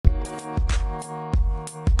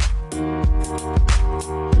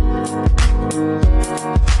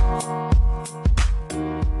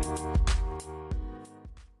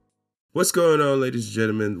What's going on, ladies and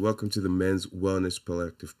gentlemen? Welcome to the Men's Wellness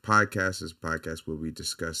Collective podcast. This is a podcast where we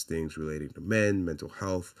discuss things relating to men, mental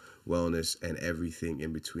health, wellness, and everything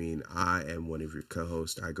in between. I am one of your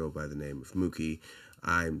co-hosts. I go by the name of Mookie.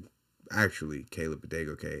 I'm actually Caleb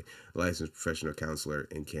Badegoke, licensed professional counselor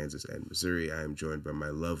in Kansas and Missouri. I am joined by my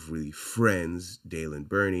lovely friends, Dalen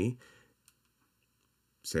Burney.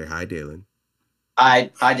 Say hi, Dalen.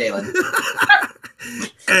 Hi, Dalen.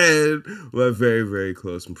 And my very, very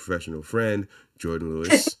close and professional friend, Jordan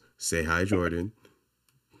Lewis. Say hi, Jordan.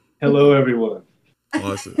 Hello, everyone.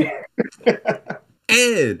 Awesome.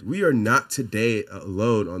 And we are not today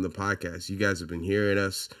alone on the podcast. You guys have been hearing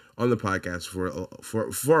us on the podcast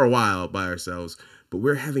for a while by ourselves, but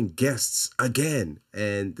we're having guests again.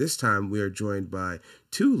 And this time we are joined by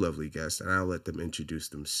two lovely guests, and I'll let them introduce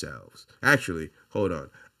themselves. Actually, hold on.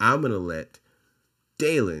 I'm going to let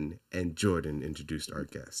Dalen and Jordan introduce our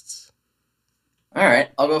guests. All right,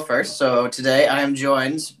 I'll go first. So today I am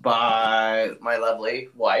joined by my lovely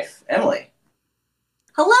wife, Emily.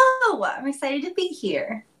 Hello, I'm excited to be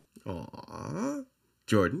here. Aww.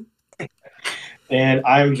 Jordan. And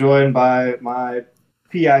I'm joined by my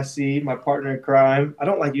PIC, my partner in crime. I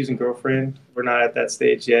don't like using girlfriend. We're not at that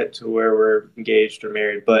stage yet to where we're engaged or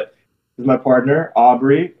married, but this is my partner,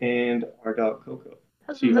 Aubrey, and our dog, Coco.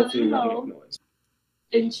 She hopefully won't make noise.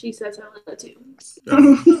 And she says hello too.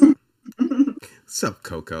 What's up,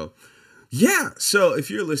 Coco? Yeah, so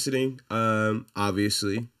if you're listening,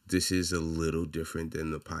 obviously this is a little different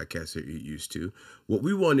than the podcast that you're used to. What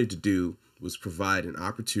we wanted to do was provide an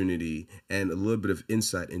opportunity and a little bit of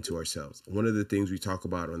insight into ourselves. One of the things we talk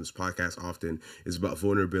about on this podcast often is about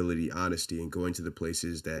vulnerability, honesty, and going to the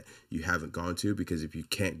places that you haven't gone to, because if you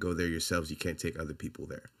can't go there yourselves, you can't take other people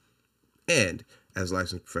there. And as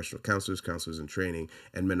licensed professional counselors in training,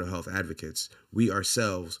 and mental health advocates, we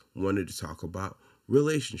ourselves wanted to talk about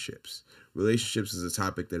relationships. Relationships is a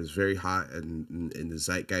topic that is very hot in the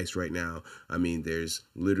zeitgeist right now. I mean, there's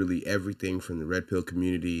literally everything from the red pill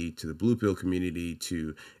community to the blue pill community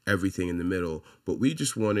to everything in the middle. But we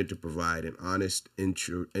just wanted to provide an honest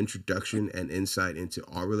introduction and insight into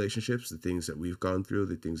our relationships, the things that we've gone through,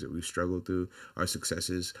 the things that we've struggled through, our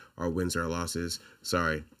successes, our wins, our losses.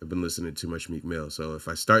 Sorry, I've been listening to too much Meek Mill. So if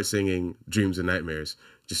I start singing Dreams and Nightmares,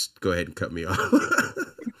 just go ahead and cut me off.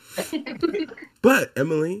 But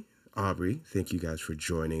Emily, Aubrey, thank you guys for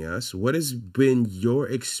joining us. What has been your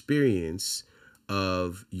experience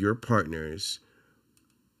of your partners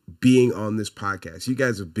being on this podcast? You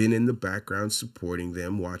guys have been in the background supporting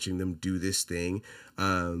them, watching them do this thing,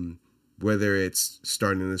 whether it's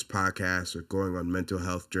starting this podcast or going on mental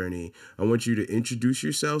health journey. I want you to introduce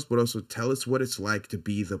yourselves, but also tell us what it's like to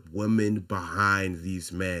be the woman behind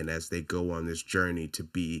these men as they go on this journey to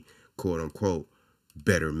be, quote unquote,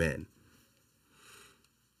 better men.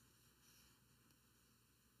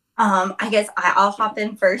 I guess I'll hop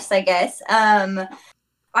in first, I guess. I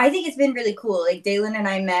think it's been really cool. Like, Dalen and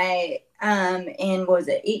I met in, what was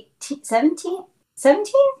it, 17 in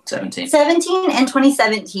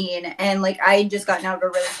 2017. And, like, I had just gotten out of a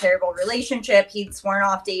really terrible relationship. He'd sworn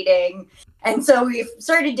off dating. And so we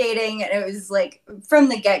started dating, and it was, like, from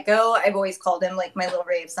the get-go, I've always called him, like, my little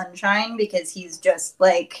ray of sunshine, because he's just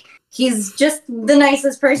the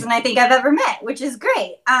nicest person I think I've ever met, which is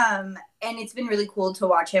great. And it's been really cool to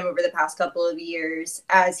watch him over the past couple of years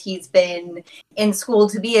as he's been in school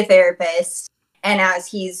to be a therapist. And as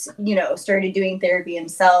he's, started doing therapy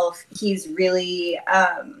himself, he's really,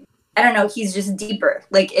 he's just deeper.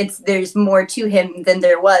 Like, there's more to him than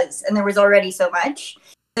there was. And there was already so much.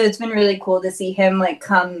 So it's been really cool to see him, like,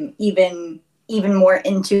 come even more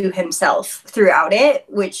into himself throughout it,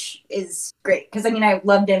 which is great. Because, I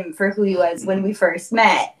loved him for who he was when we first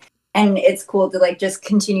met. And it's cool to, like, just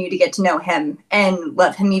continue to get to know him and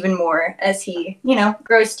love him even more as he,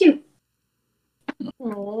 grows too.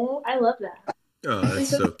 Oh, I love that. Oh,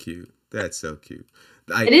 that's so cute. That's so cute.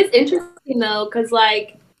 It is interesting, though, because,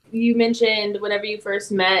 like, you mentioned whenever you first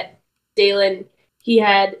met Dalen, he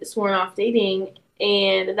had sworn off dating,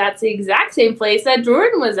 and that's the exact same place that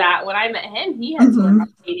Jordan was at when I met him. He had sworn off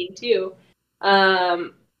dating, too.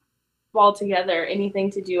 Altogether, anything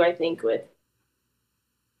to do, I think, with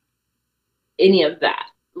any of that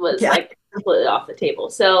was like completely off the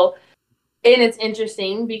table. So, and it's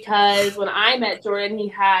interesting because when I met Jordan, he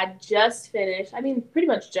had pretty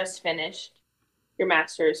much just finished your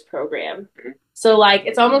master's program. So, like,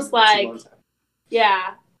 it's almost like,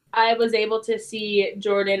 I was able to see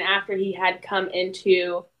Jordan after he had come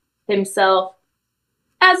into himself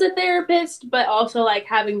as a therapist, but also, like,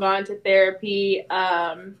 having gone to therapy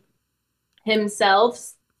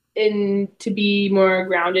himself and to be more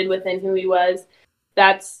grounded within who he was.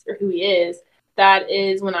 that's who he is. That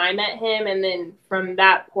is when I met him, and then from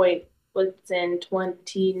that point, was in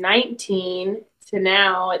 2019 to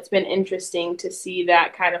now, it's been interesting to see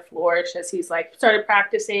that kind of flourish as he's like started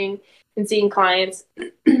practicing and seeing clients,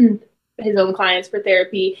 his own clients for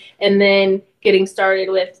therapy, and then getting started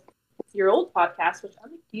with your old podcast, which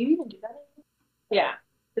do you even do that anymore? Yeah.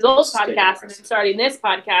 His old podcast and then starting this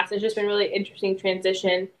podcast has just been really interesting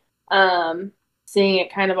transition, seeing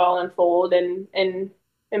it kind of all unfold and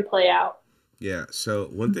play out. Yeah. So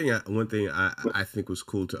one thing I think was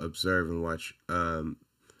cool to observe and watch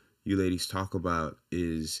you ladies talk about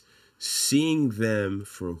is seeing them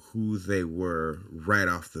for who they were right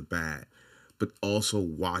off the bat, but also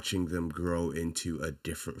watching them grow into a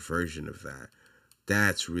different version of that.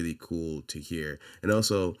 That's really cool to hear. And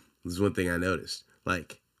also, there's one thing I noticed.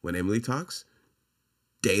 Like, when Emily talks,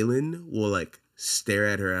 Dalen will, like, stare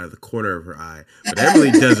at her out of the corner of her eye. But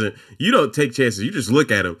Emily doesn't. You don't take chances. You just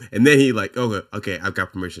look at him. And then he, like, oh, okay, I've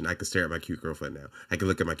got permission. I can stare at my cute girlfriend now. I can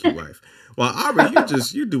look at my cute wife. While Aubrey,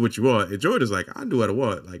 you do what you want. And Jordan's like, I do what I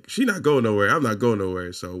want. Like, she's not going nowhere. I'm not going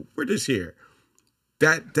nowhere. So we're just here.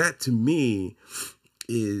 That to me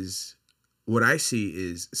is what I see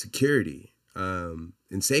is security. And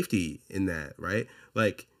safety in that, right?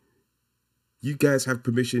 Like, you guys have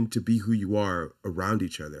permission to be who you are around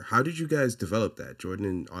each other. How did you guys develop that? Jordan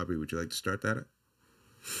and Aubrey, would you like to start that?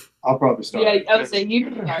 I'll probably start. Yeah, I would say you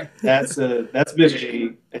can start. That's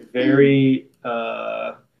been a very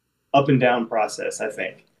up and down process, I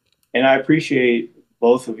think. And I appreciate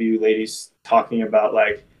both of you ladies talking about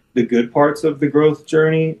like the good parts of the growth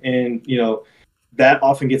journey. And, you know, that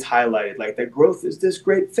often gets highlighted, like that growth is this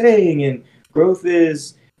great thing, and growth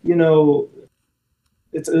is, you know,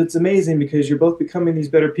 it's amazing because you're both becoming these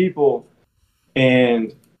better people.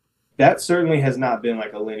 And that certainly has not been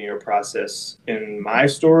like a linear process in my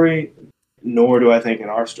story, nor do I think in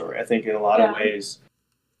our story. I think in a lot of ways,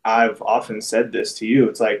 I've often said this to you.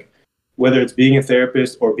 It's like, whether it's being a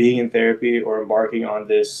therapist or being in therapy or embarking on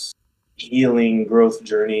this healing growth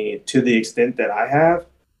journey to the extent that I have,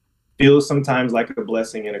 feels sometimes like a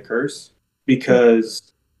blessing and a curse,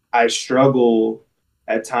 because I struggle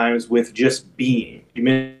at times with just being.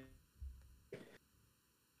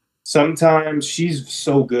 Sometimes she's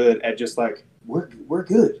so good at just like, we're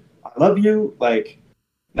good. I love you. Like,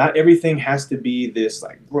 not everything has to be this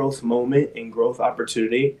like growth moment and growth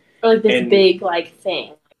opportunity. Or like this big like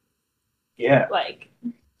thing. Yeah. Like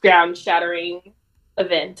ground shattering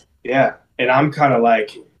event. Yeah. And I'm kind of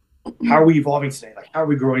like, how are we evolving today? Like, how are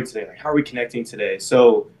we growing today? Like, how are we connecting today?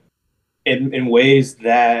 So in ways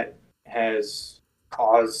that has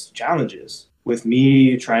caused challenges with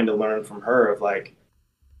me trying to learn from her of like,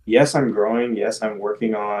 yes, I'm growing. Yes, I'm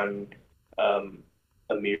working on a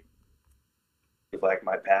mirror of like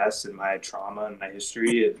my past and my trauma and my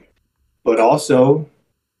history. But also,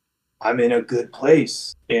 I'm in a good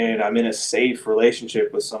place and I'm in a safe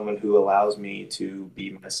relationship with someone who allows me to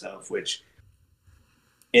be myself, which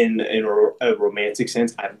in a romantic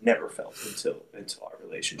sense, I've never felt until our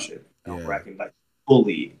relationship, where I can like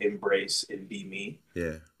fully embrace and be me.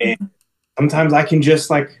 Yeah. And sometimes I can just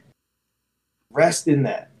like rest in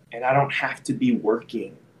that, and I don't have to be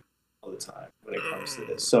working all the time when it comes to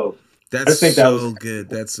this. So that's so good.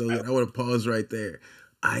 That's so good. I want to pause right there.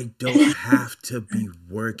 I don't have to be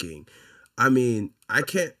working. I mean, I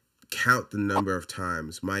can't count the number of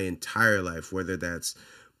times my entire life, whether that's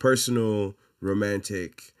personal,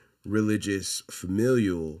 romantic, religious,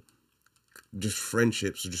 familial, just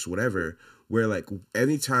friendships or just whatever, where like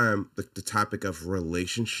anytime like the topic of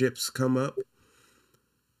relationships come up,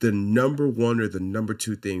 the number one or the number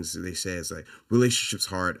two things that they say is like, relationships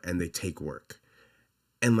hard and they take work.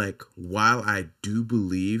 And like, while I do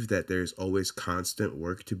believe that there's always constant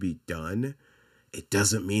work to be done, it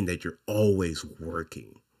doesn't mean that you're always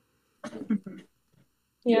working.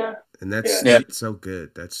 Yeah. And that's so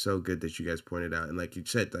good. That's so good that you guys pointed out. And like you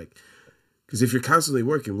said, like, because if you're constantly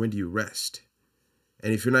working, when do you rest?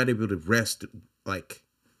 And if you're not able to rest, like,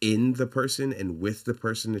 in the person and with the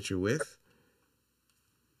person that you're with,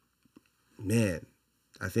 man,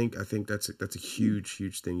 I think that's a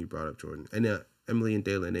huge thing you brought up, Jordan. And Emily and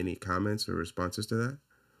Dalen, any comments or responses to that?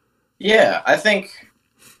 Yeah, I think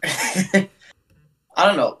I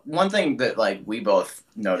don't know. One thing that like we both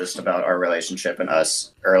noticed about our relationship and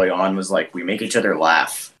us early on was like we make each other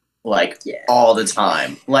laugh like all the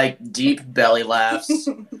time, like deep belly laughs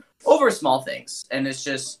over small things, and it's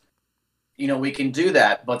just, you know, we can do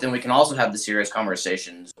that, but then we can also have the serious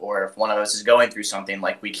conversations. Or if one of us is going through something,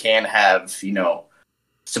 like we can have, you know,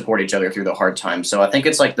 support each other through the hard times. So I think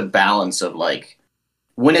it's like the balance of like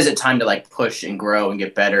when is it time to like push and grow and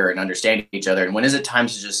get better and understand each other, and when is it time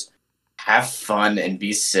to just have fun and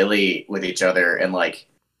be silly with each other, and like,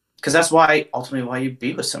 because that's why ultimately why you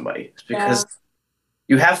be with somebody. It's because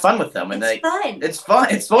you have fun with them, and it's fun. It's fun.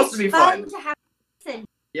 It's supposed to be fun. To have fun.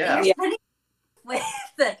 Yeah. With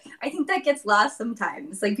I think that gets lost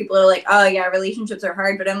sometimes. Like people are like, "Oh yeah, relationships are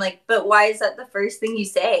hard," but I'm like, "But why is that the first thing you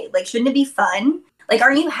say? Like, shouldn't it be fun? Like,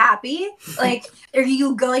 aren't you happy? Like, are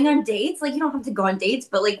you going on dates? Like, you don't have to go on dates,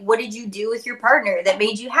 but like, what did you do with your partner that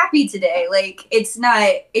made you happy today? Like, it's not.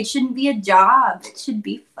 It shouldn't be a job. It should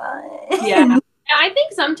be fun." Yeah, I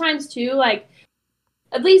think sometimes too, like,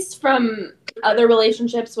 at least from other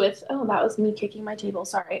relationships with, oh, that was me kicking my table.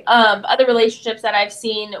 Sorry. Other relationships that I've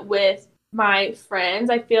seen with my friends,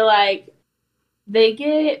 I feel like they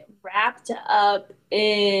get wrapped up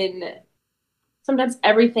in sometimes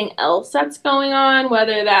everything else that's going on,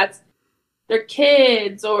 whether that's their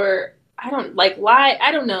kids or I don't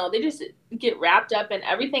know. They just get wrapped up in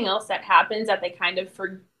everything else that happens that they kind of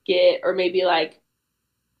forget or maybe like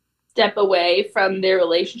step away from their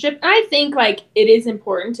relationship. And I think like it is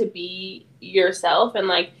important to be yourself, and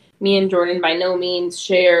like me and Jordan by no means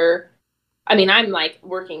share. I mean, I'm like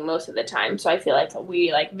working most of the time, so I feel like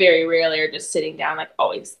we like very rarely are just sitting down like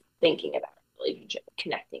always thinking about a relationship,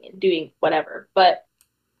 connecting and doing whatever. But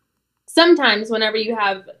sometimes whenever you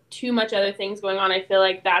have too much other things going on, I feel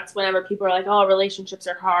like that's whenever people are like, oh, relationships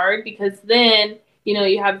are hard, because then, you know,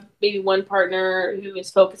 you have maybe one partner who is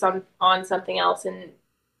focused on something else, and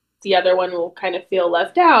the other one will kind of feel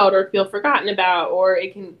left out or feel forgotten about, or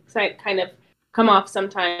it can kind of come off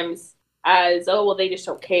sometimes as, oh, well, they just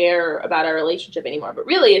don't care about our relationship anymore. But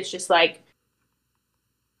really, it's just like,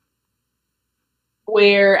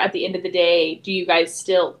 where at the end of the day, do you guys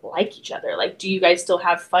still like each other? Like, do you guys still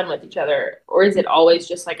have fun with each other? Or is it always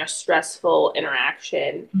just like a stressful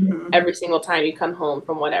interaction every single time you come home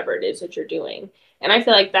from whatever it is that you're doing? And I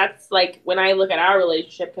feel like that's like, when I look at our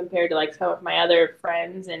relationship compared to like some of my other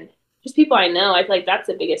friends and just people I know, I feel like that's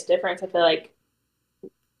the biggest difference. I feel like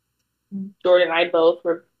Jordan and I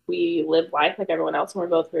we live life like everyone else, and we're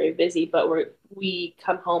both very busy, but we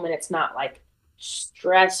come home and it's not like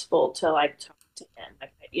stressful to like talk to him,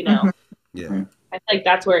 like, you know. Yeah. I feel like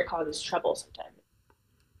that's where it causes trouble sometimes.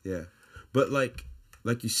 Yeah. But like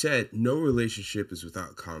you said, no relationship is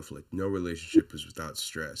without conflict. No relationship is without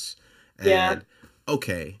stress. And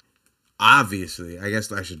okay, obviously, I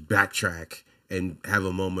guess I should backtrack and have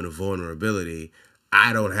a moment of vulnerability.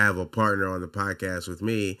 I don't have a partner on the podcast with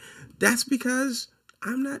me. That's because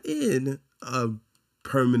I'm not in a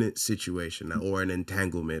permanent situation or an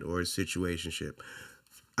entanglement or a situationship.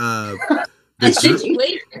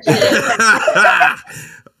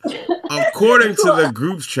 According to the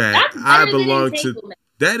group chat, I belong to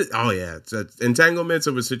that. Oh yeah, entanglements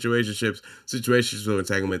over situationships over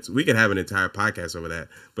entanglements. We could have an entire podcast over that.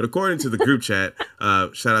 But according to the group chat,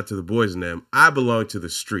 shout out to the boys and them, I belong to the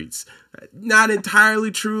streets. Not entirely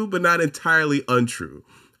true, but not entirely untrue.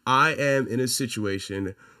 I am in a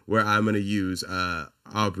situation where I'm going to use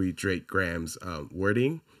Aubrey Drake Graham's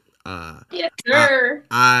wording. Yes, sir.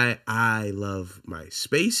 I love my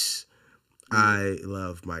space. I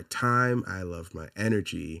love my time. I love my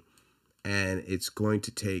energy. And it's going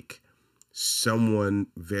to take someone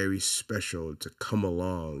very special to come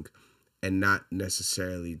along and not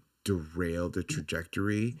necessarily derail the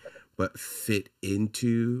trajectory, but fit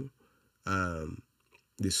into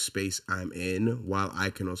this space I'm in, while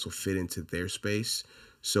I can also fit into their space.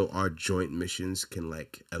 So our joint missions can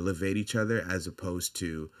like elevate each other, as opposed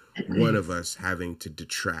to one of us having to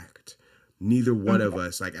detract. Neither one of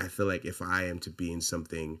us, like, I feel like if I am to be in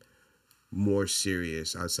something more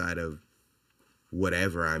serious outside of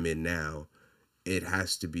whatever I'm in now, it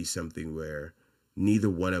has to be something where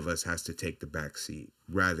neither one of us has to take the back seat,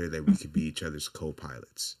 rather than we could be each other's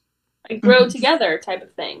co-pilots. Like grow together type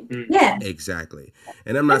of thing. Yeah. Exactly.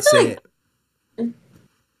 And I'm not saying...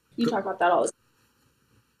 You talk about that all the time.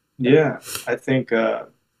 Yeah, I think for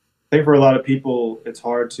a lot of people, it's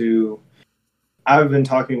hard to... I've been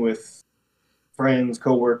talking with friends,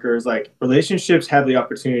 coworkers, like, relationships have the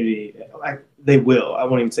opportunity, they will, I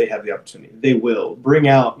won't even say have the opportunity, they will bring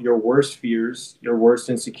out your worst fears, your worst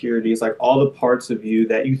insecurities, like all the parts of you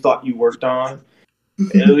that you thought you worked on.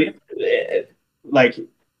 Like,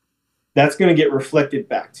 that's going to get reflected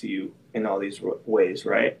back to you in all these ways,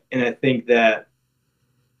 right? And I think that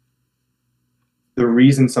the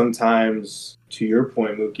reason sometimes, to your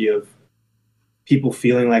point, Mookie, of people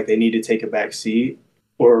feeling like they need to take a back seat,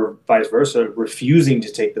 or vice versa, refusing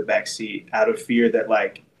to take the back seat out of fear that,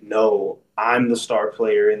 like, no, I'm the star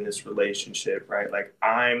player in this relationship, right? Like,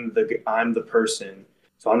 I'm the person,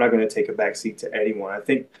 So I'm not going to take a backseat to anyone. I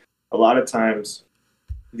think a lot of times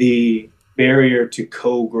the barrier to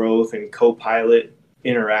co-growth and co-pilot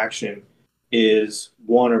interaction is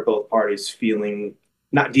one or both parties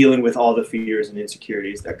not dealing with all the fears and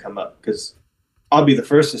insecurities that come up. Because I'll be the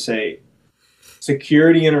first to say,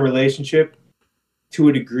 security in a relationship, to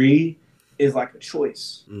a degree, is like a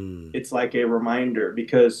choice. It's like a reminder,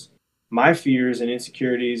 because my fears and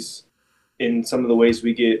insecurities in some of the ways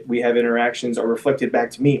we have interactions are reflected back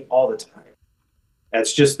to me all the time.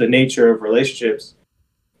 That's just the nature of relationships.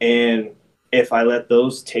 And if I let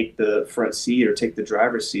those take the front seat or take the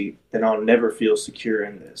driver's seat, then I'll never feel secure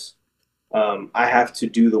in this. I have to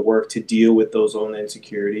do the work to deal with those own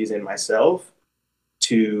insecurities in myself,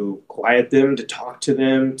 to quiet them, to talk to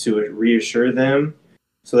them, to reassure them,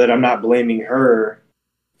 so that I'm not blaming her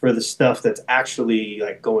for the stuff that's actually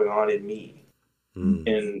like going on in me.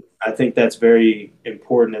 And I think that's very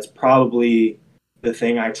important. That's probably the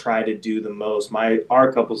thing I try to do the most.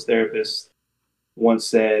 Our couples therapist once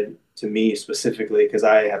said to me specifically, because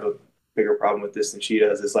I have a bigger problem with this than she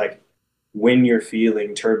does, is like, when you're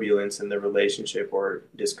feeling turbulence in the relationship or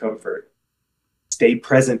discomfort, stay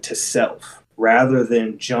present to self rather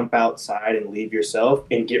than jump outside and leave yourself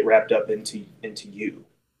and get wrapped up into you.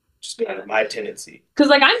 Just kind of my tendency. Because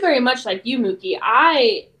like I'm very much like you,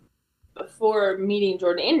 Mookie. Before meeting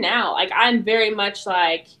Jordan and now, like I'm very much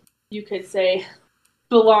like, you could say,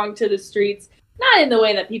 belong to the streets. Not in the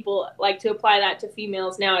way that people like to apply that to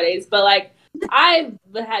females nowadays, but like I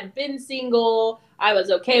had been single. I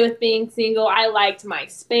was okay with being single. I liked my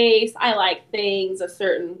space. I like things a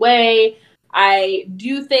certain way. I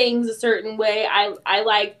do things a certain way. I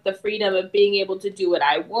like the freedom of being able to do what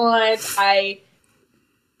I want. I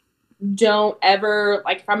don't ever,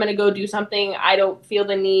 like, if I'm going to go do something, I don't feel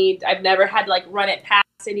the need. I've never had to, like, run it past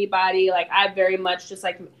anybody. Like, I very much just,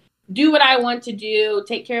 like, do what I want to do,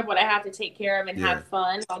 take care of what I have to take care of, and have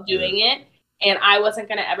fun while doing it. And I wasn't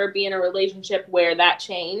going to ever be in a relationship where that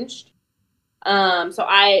changed. So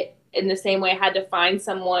I, in the same way, had to find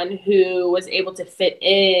someone who was able to fit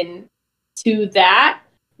in to that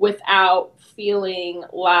without feeling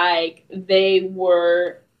like they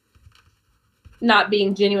were not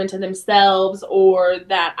being genuine to themselves, or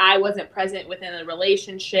that I wasn't present within a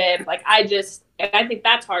relationship. Like I think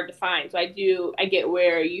that's hard to find. So I get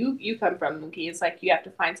where you come from, Mookie. It's like you have to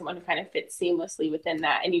find someone who kind of fits seamlessly within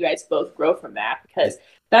that, and you guys both grow from that, because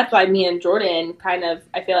that's why me and Jordan kind of,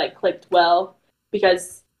 I feel like, clicked well,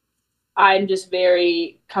 because I'm just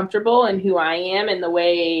very comfortable in who I am and the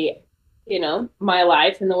way, you know, my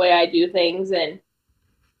life and the way I do things. And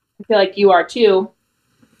I feel like you are too.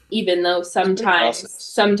 Even though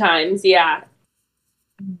sometimes, yeah,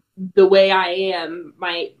 the way I am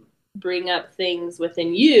might bring up things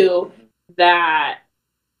within you that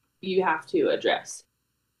you have to address.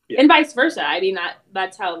 Yeah. And vice versa. I mean,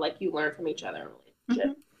 that's how, like, you learn from each other in a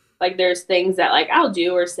relationship. Like, there's things that, like, I'll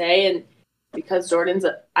do or say, and because Jordan's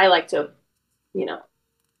I like to, you know,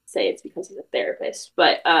 say it's because he's a therapist,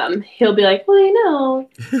 but he'll be like, well, you know,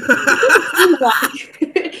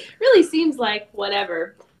 really seems like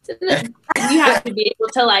whatever. So you have to be able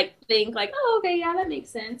to, like, think like, oh, okay, yeah, that makes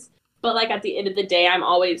sense. But, like, at the end of the day, I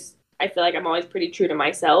feel like I'm always pretty true to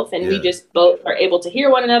myself, and we just both are able to hear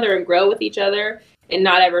one another and grow with each other, and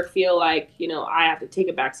not ever feel like, you know, I have to take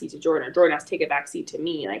a backseat to Jordan, or Jordan has to take a backseat to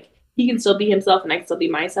me. Like, he can still be himself and I can still be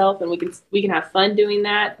myself, and we can have fun doing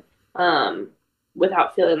that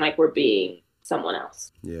without feeling like we're being someone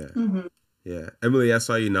else. Yeah. Mm-hmm. Yeah. Emily, I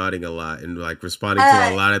saw you nodding a lot and, like, responding to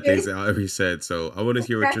a lot of things that Aubrey said. So I want to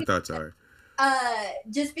hear what your thoughts are.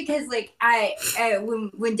 Just because, like,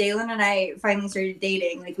 when Dalen and I finally started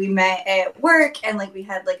dating, like, we met at work, and, like, we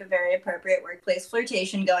had, like, a very appropriate workplace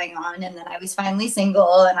flirtation going on, and then I was finally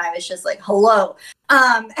single, and I was just like, hello.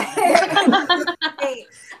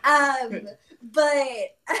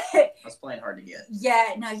 But I was playing hard to get.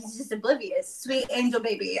 Yeah, no, he's just oblivious. Sweet angel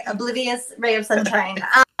baby. Oblivious ray of sunshine.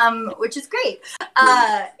 Which is great.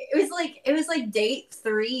 It was like date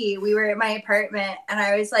 3. We were at my apartment, and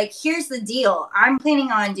I was like, here's the deal. I'm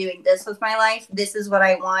planning on doing this with my life. This is what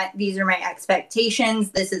I want. These are my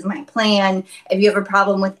expectations. This is my plan. If you have a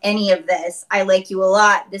problem with any of this, I like you a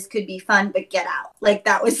lot. This could be fun, but get out. Like,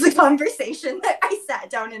 that was the conversation that I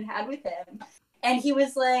sat down and had with him. And he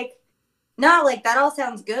was like, no, like, that all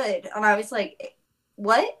sounds good. And I was like,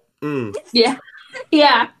 what? Yeah.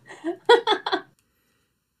 Yeah.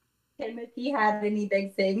 Him if he had any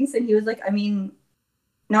big things, and he was like, I mean,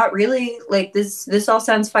 not really. Like, this all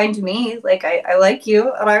sounds fine to me. Like, I like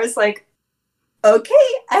you. And I was like, okay,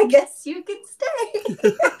 I guess you can stay.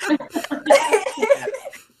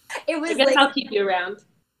 It was, I guess, like, I'll keep you around.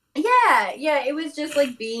 Yeah, it was just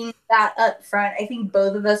like being that upfront. I think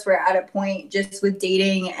both of us were at a point just with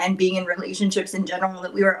dating and being in relationships in general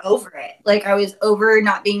that we were over it. Like I was over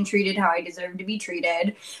not being treated how I deserved to be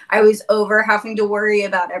treated. I was over having to worry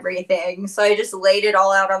about everything. So I just laid it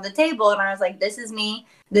all out on the table and I was like, this is me.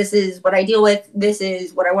 This is what I deal with. This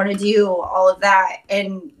is what I want to do, all of that.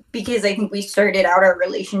 And because I think we started out our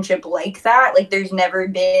relationship like that. Like, there's never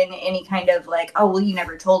been any kind of like, oh, well, you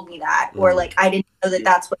never told me that, or like, I didn't know that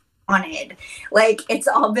that's what I wanted. Like, it's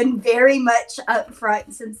all been very much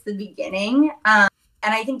upfront since the beginning. And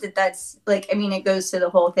I think that that's like, I mean, it goes to the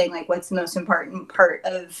whole thing, like, what's the most important part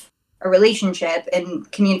of a relationship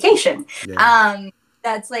and communication. Yeah.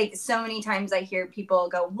 That's like so many times I hear people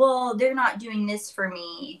go, well, they're not doing this for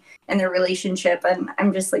me in their relationship, and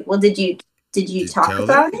I'm just like, well, did you talk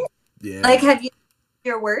about it? Yeah. Like, have you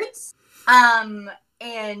your words?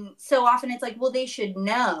 And so often it's like, well, they should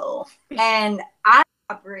know. And I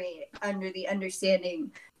operate under the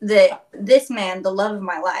understanding that this man, the love of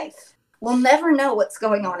my life, will never know what's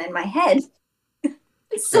going on in my head.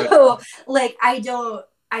 So like, I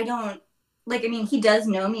don't like, I mean, he does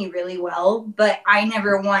know me really well, but I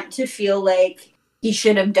never want to feel like he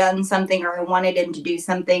should have done something or I wanted him to do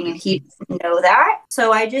something and he doesn't know that.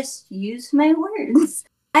 So I just use my words.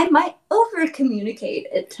 I might over communicate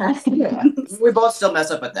at times. Yeah. We both still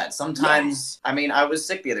mess up at that. Sometimes, I mean, I was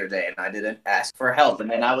sick the other day and I didn't ask for help. And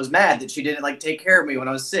then I was mad that she didn't like take care of me when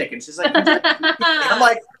I was sick. And she's like, and I'm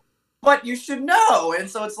like, but you should know. And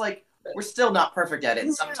so it's like, we're still not perfect at it.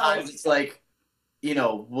 And sometimes it's like, you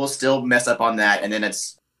know, we'll still mess up on that. And then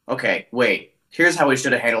it's, okay, wait, here's how we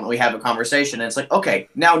should have handled it. We have a conversation. And it's like, okay,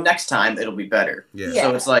 now next time it'll be better. Yeah.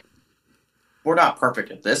 So it's like, we're not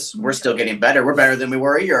perfect at this. We're still getting better. We're better than we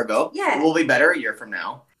were a year ago. Yeah. We'll be better a year from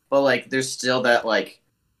now. But, like, there's still that, like,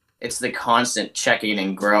 it's the constant checking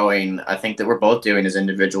and growing, I think, that we're both doing as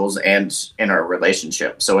individuals and in our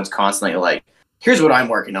relationship. So it's constantly like, here's what I'm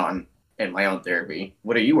working on in my own therapy.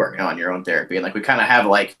 What are you working on in your own therapy? And, like, we kind of have,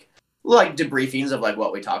 like debriefings of, like,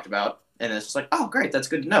 what we talked about. And it's just like, oh, great, that's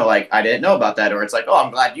good to know. Like, I didn't know about that. Or it's like, oh,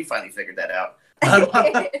 I'm glad you finally figured that out.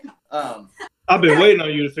 I've been waiting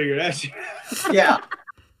on you to figure that shit. Yeah.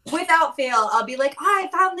 Without fail, I'll be like, oh, I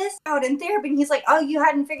found this out in therapy. And he's like, oh, you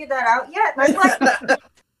hadn't figured that out yet? And I'm like,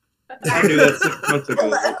 I knew that 6 months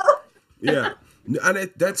ago. Yeah.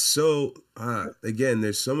 And that's so, again,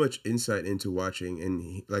 there's so much insight into watching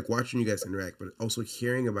and like watching you guys interact, but also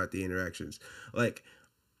hearing about the interactions. Like,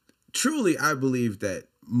 truly, I believe that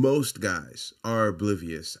most guys are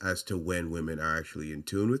oblivious as to when women are actually in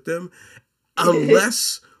tune with them,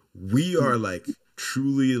 unless we are like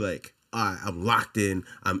truly like, I'm locked in,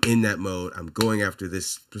 I'm in that mode, I'm going after this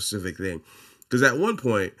specific thing. Because at one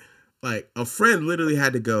point, like, a friend literally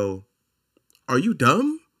had to go, are you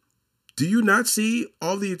dumb? Do you not see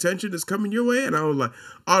all the attention that's coming your way? And I was like,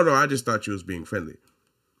 oh no, I just thought you was being friendly.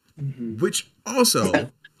 Mm-hmm. Which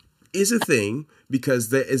also is a thing, because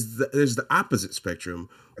there's the opposite spectrum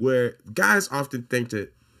where guys often tend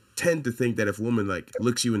to think that if a woman like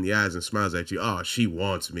looks you in the eyes and smiles at you, oh, she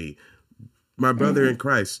wants me. My brother in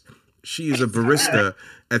Christ, she is a barista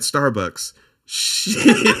at Starbucks.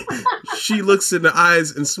 She looks in the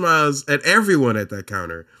eyes and smiles at everyone at that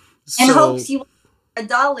counter. And hopes you want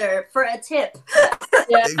 $1 for a tip.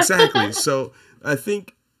 Yeah. Exactly. So I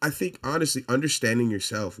think honestly, understanding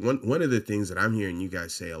yourself, one of the things that I'm hearing you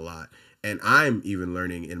guys say a lot, and I'm even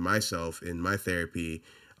learning in myself, in my therapy,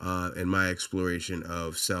 in my exploration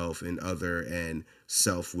of self and other and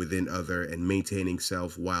self within other and maintaining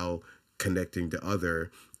self while connecting to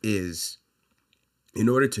other, is in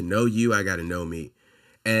order to know you, I got to know me.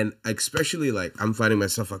 And especially like I'm finding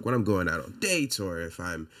myself like when I'm going out on dates or if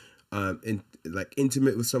I'm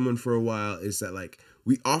intimate with someone for a while, is that like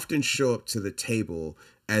we often show up to the table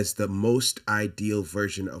as the most ideal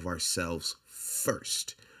version of ourselves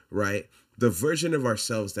first, right? The version of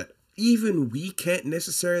ourselves that even we can't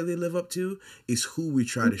necessarily live up to is who we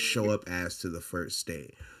try to show up as to the first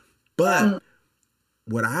date. But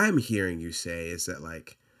what I'm hearing you say is that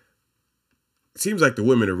like, it seems like the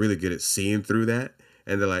women are really good at seeing through that.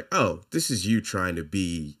 And they're like, oh, this is you trying to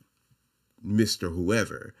be Mr.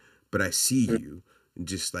 Whoever, but I see you. And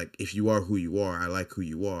just like, if you are who you are, I like who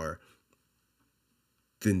you are,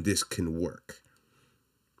 then this can work.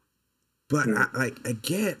 But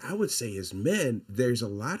I would say as men, there's a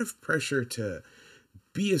lot of pressure to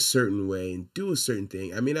be a certain way and do a certain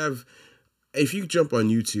thing. I mean, if you jump on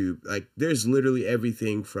YouTube, like there's literally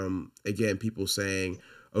everything from, again, people saying,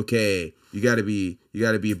 okay, you gotta be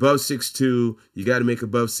above 6'2", you gotta make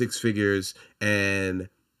above 6 figures, and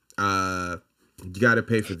you gotta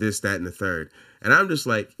pay for this, that, and the third. And I'm just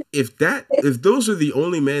like, if those are the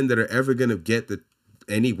only men that are ever gonna get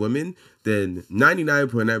any women, then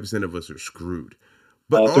 99.9% of us are screwed.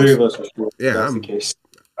 But all three of us are screwed. Yeah, that's the case.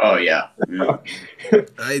 Oh yeah.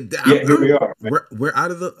 Here we are. We're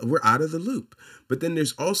out of the loop. But then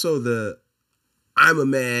there's also I'm a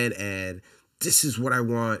man and this is what I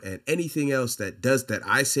want, and anything else that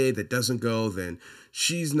I say that doesn't go, then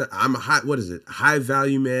she's not. I'm a high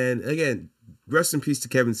value man. Again, rest in peace to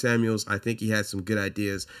Kevin Samuels. I think he had some good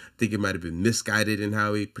ideas. I think it might have been misguided in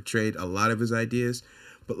how he portrayed a lot of his ideas.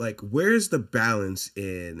 But like, where's the balance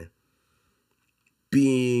in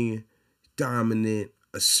being dominant,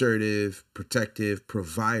 assertive, protective,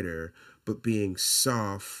 provider, but being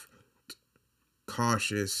soft,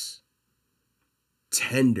 cautious,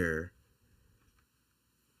 tender,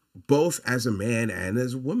 both as a man and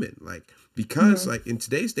as a woman? Like, because like in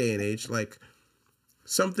today's day and age, like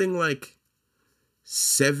something like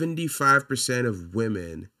 75% of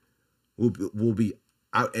women will be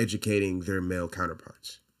out educating their male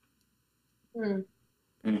counterparts.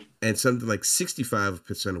 And something like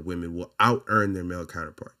 65% of women will out earn their male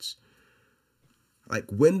counterparts. Like,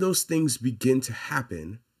 when those things begin to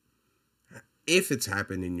happen, if it's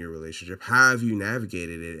happened in your relationship, how have you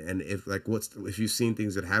navigated it? And if you've seen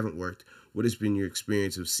things that haven't worked, what has been your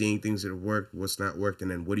experience of seeing things that have worked, what's not worked,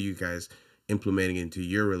 and then what are you guys implementing into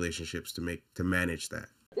your relationships to manage that?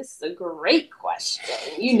 This is a great question.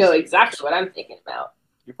 You know exactly what I'm thinking about.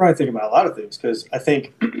 You're probably thinking about a lot of things, because I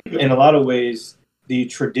think in a lot of ways the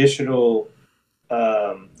traditional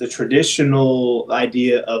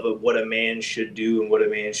idea of what a man should do and what a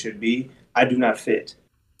man should be, I do not fit.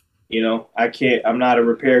 You know, I'm not a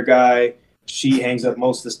repair guy. She hangs up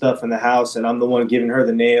most of the stuff in the house and I'm the one giving her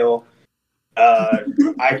the nail.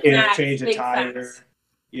 I can't change a tire. Sense.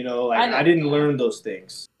 You know, like I didn't learn those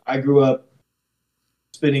things. I grew up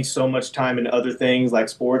spending so much time in other things like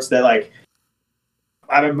sports that like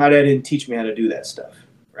my dad didn't teach me how to do that stuff.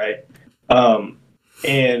 Right.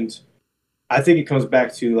 And I think it comes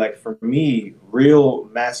back to, like, for me, real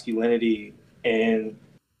masculinity and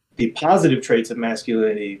the positive traits of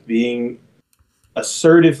masculinity, being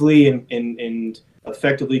assertively and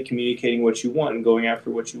effectively communicating what you want and going after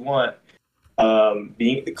what you want,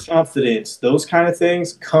 being the confidence, those kind of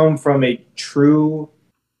things come from a true,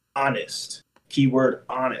 honest, keyword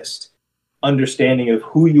honest, understanding of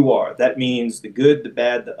who you are. That means the good, the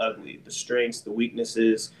bad, the ugly, the strengths, the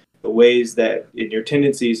weaknesses, the ways that in your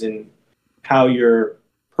tendencies and how you're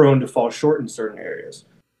prone to fall short in certain areas.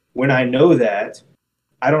 When I know that,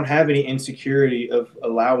 I don't have any insecurity of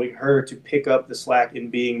allowing her to pick up the slack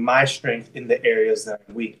in being my strength in the areas that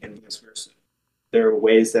I'm weak, and vice versa. There are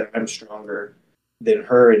ways that I'm stronger than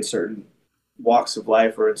her in certain walks of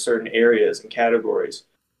life or in certain areas and categories.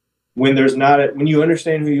 When when you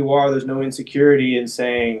understand who you are, there's no insecurity in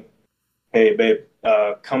saying, hey, babe,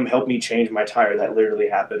 come help me change my tire. That literally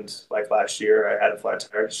happened like last year. I had a flat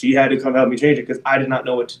tire. She had to come help me change it because I did not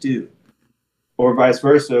know what to do. Or vice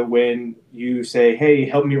versa, when you say, hey,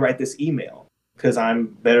 help me write this email because I'm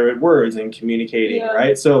better at words and communicating,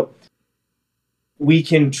 right? So we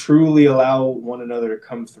can truly allow one another to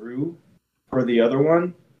come through for the other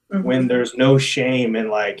one when there's no shame in,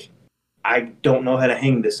 like, I don't know how to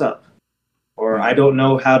hang this up, or I don't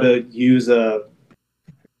know how to use a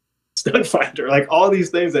stud finder, like all these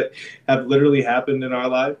things that have literally happened in our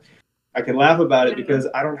life. I can laugh about it because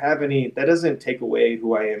I don't have any, that doesn't take away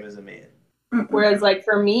who I am as a man. Whereas, like,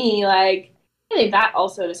 for me, like, I think that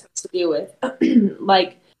also just has to do with,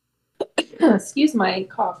 like, excuse my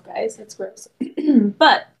cough, guys, that's gross.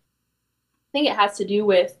 But I think it has to do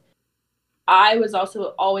with, I was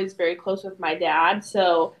also always very close with my dad.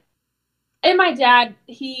 So, and my dad,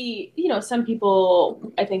 he, you know, some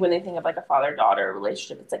people, I think when they think of like a father-daughter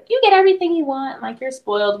relationship, it's like, you get everything you want, like you're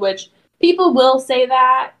spoiled, which people will say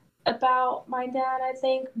that about my dad, I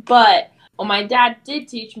think. But what my dad did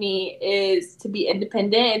teach me is to be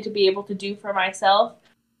independent and to be able to do for myself.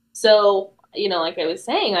 So, you know, like I was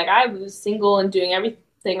saying, like I was single and doing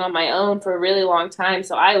everything on my own for a really long time.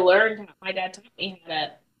 So I learned, my dad taught me how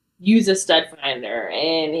to use a stud finder,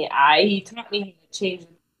 and he taught me how to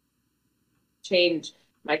change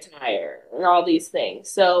my tire and all these things.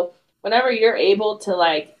 So whenever you're able to,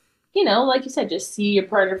 like, you know, like you said, just see your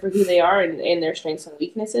partner for who they are and their strengths and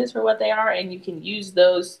weaknesses for what they are, and you can use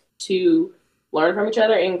those to learn from each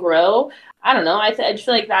other and grow. I don't know. I just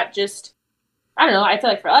feel like that just, I don't know. I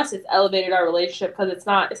feel like for us, it's elevated our relationship because it's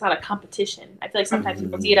not a competition. I feel like sometimes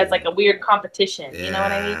people see it as like a weird competition. Yeah, you know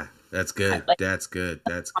what I mean? That's good. Like, that's good.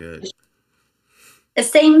 That's good. The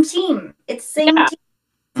same team. It's the same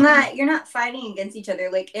team. you're not fighting against each other.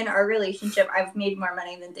 Like in our relationship, I've made more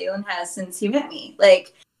money than Dalen has since he met me.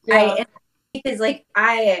 Like because like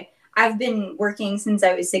I've been working since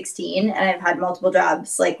I was 16 and I've had multiple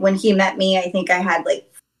jobs. Like when he met me, I think I had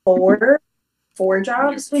like four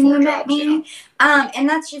jobs when he met me. And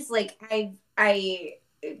that's just like I've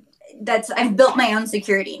built my own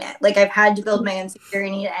security net. Like I've had to build my own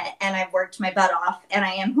security net and I've worked my butt off and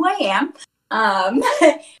I am who I am.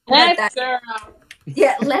 Let's go.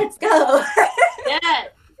 Yeah, let's go. Yeah.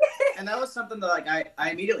 And that was something that like I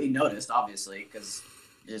immediately noticed, obviously, because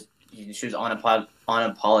she was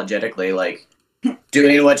unapologetically like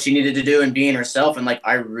doing what she needed to do and being herself, and like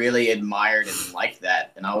I really admired and liked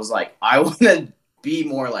that, and I was like, I want to be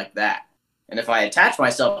more like that. And if I attach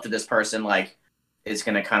myself to this person, like it's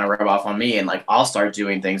gonna kind of rub off on me, and like I'll start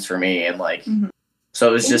doing things for me, and like so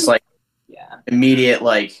it was just like immediate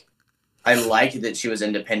like. I liked that she was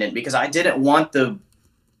independent because I didn't want the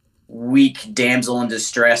weak damsel in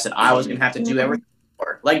distress that I was going to have to do everything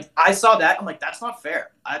for. Like, I saw that. I'm like, that's not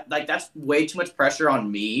fair. That's way too much pressure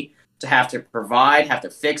on me to have to provide, have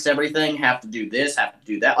to fix everything, have to do this, have to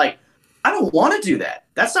do that. Like, I don't want to do that.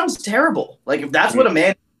 That sounds terrible. Like, if that's what a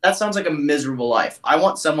man, that sounds like a miserable life. I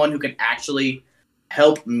want someone who can actually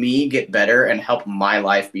help me get better and help my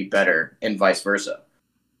life be better and vice versa.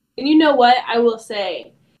 And you know what? I will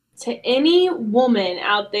say, to any woman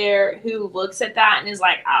out there who looks at that and is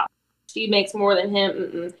like, oh, she makes more than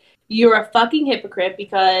him, you're a fucking hypocrite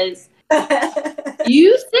because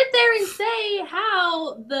you sit there and say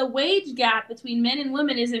how the wage gap between men and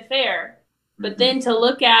women isn't fair. But then to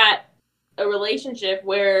look at a relationship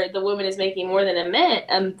where the woman is making more than the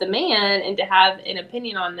man, and to have an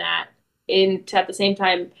opinion on that, and to at the same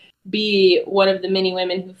time be one of the many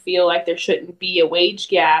women who feel like there shouldn't be a wage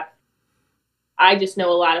gap, I just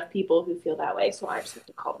know a lot of people who feel that way, so I just have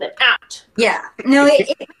to call them out. Yeah, no, it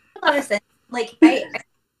makes a lot of sense. Like,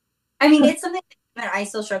 I mean, it's something that I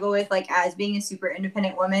still struggle with, like, as being a super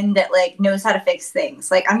independent woman that, like, knows how to fix things.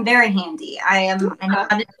 Like, I'm very handy. I know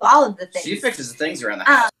how to do all of the things. She fixes the things around the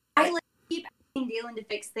house. I like keep asking Dalen to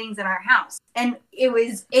fix things in our house, and it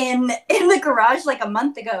was in the garage like a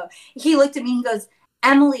month ago. He looked at me and he goes,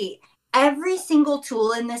 Emily, every single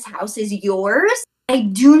tool in this house is yours. I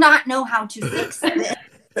do not know how to fix this.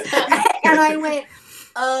 And I went,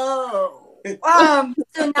 oh.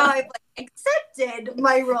 So now I've like accepted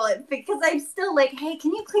my role because I'm still like, hey,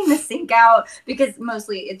 can you clean the sink out? Because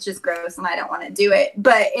mostly it's just gross and I don't want to do it.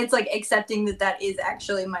 But it's like accepting that is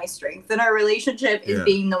actually my strength in our relationship is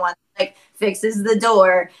being the one that like fixes the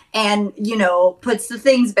door and, you know, puts the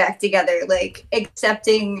things back together. Like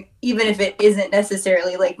accepting, even if it isn't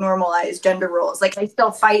necessarily like normalized gender roles. Like I still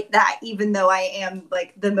fight that even though I am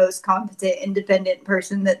like the most competent, independent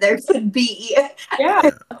person that there could be. Yeah.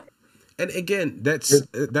 And again, that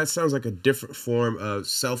sounds like a different form of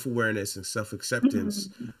self-awareness and self-acceptance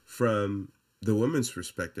from the woman's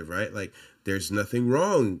perspective, right? Like, there's nothing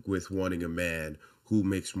wrong with wanting a man who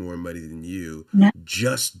makes more money than you. No.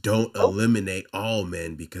 Just don't eliminate all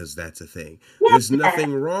men because that's a thing. Yeah. There's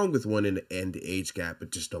nothing wrong with wanting to end the age gap,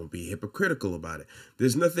 but just don't be hypocritical about it.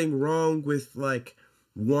 There's nothing wrong with, like,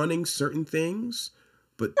 wanting certain things,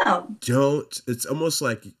 but don't. It's almost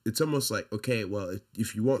like okay, well,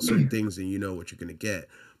 if you want certain things, then you know what you're gonna get,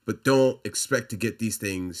 but don't expect to get these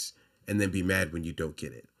things and then be mad when you don't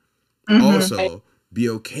get it. Also, be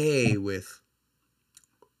okay with,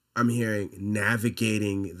 I'm hearing,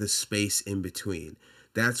 navigating the space in between.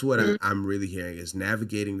 That's what I'm really hearing, is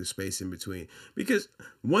navigating the space in between. Because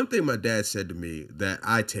one thing my dad said to me that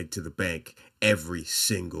I take to the bank every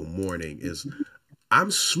single morning is,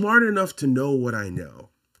 I'm smart enough to know what I know.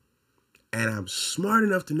 And I'm smart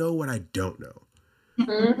enough to know what I don't know.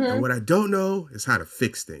 And what I don't know is how to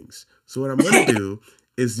fix things. So what I'm going to do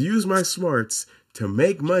is use my smarts to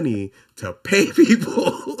make money to pay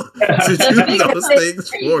people to do those things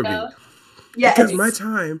for me. Yes. Because my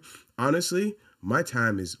time, honestly, my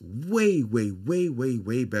time is way, way, way, way,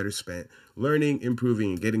 way better spent learning,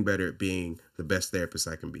 improving, and getting better at being the best therapist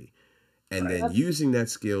I can be. And then using that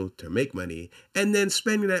skill to make money, and then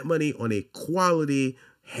spending that money on a quality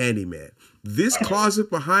handyman. This closet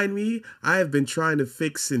behind me, I have been trying to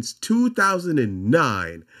fix since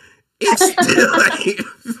 2009. It's still ain't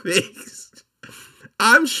fixed.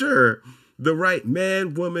 I'm sure the right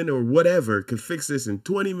man, woman, or whatever could fix this in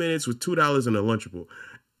 20 minutes with $2 and a Lunchable.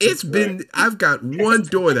 I've got one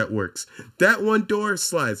door that works. That one door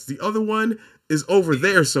slides. The other one is over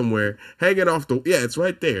there somewhere, hanging off it's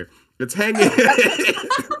right there. It's hanging.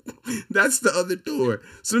 That's the other door.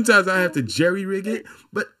 Sometimes I have to jerry rig it.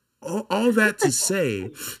 But all that to say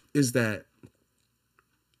is that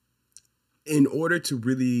in order to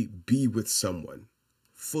really be with someone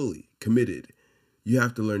fully committed, you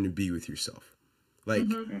have to learn to be with yourself. Like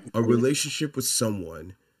a relationship with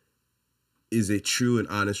someone is a true and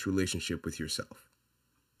honest relationship with yourself.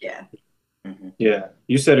 Yeah. Yeah.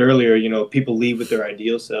 You said earlier, you know, people lead with their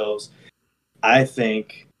ideal selves. I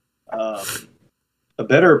think a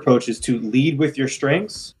better approach is to lead with your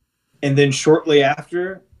strengths and then shortly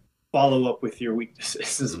after follow up with your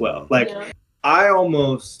weaknesses as well. Like I'm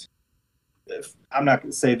not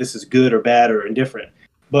going to say this is good or bad or indifferent,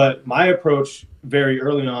 but my approach very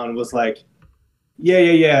early on was like,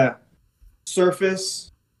 yeah.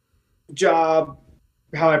 Surface, job,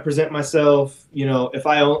 how I present myself. You know,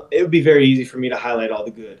 it would be very easy for me to highlight all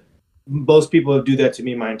the good. Most people do that to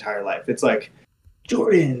me my entire life. It's like,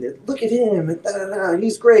 Jordan, look at him, and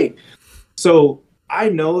he's great. So I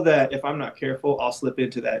know that if I'm not careful, I'll slip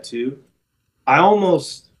into that too. I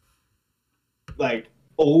almost like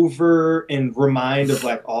over and remind of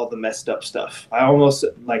like all the messed up stuff. I almost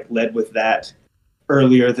like led with that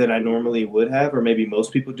earlier than I normally would have, or maybe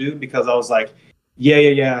most people do, because I was like,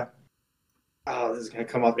 yeah. Oh, this is gonna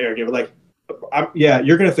come off arrogant, but like,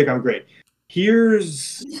 you're gonna think I'm great.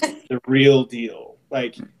 Here's the real deal.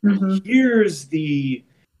 Like, here's the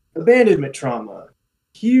abandonment trauma.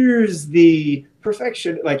 Here's the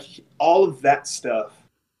perfection. Like all of that stuff.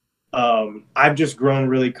 I've just grown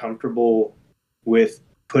really comfortable with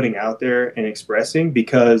putting out there and expressing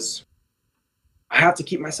because I have to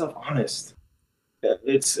keep myself honest.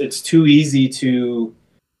 It's too easy to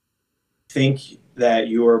think that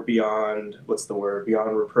you're beyond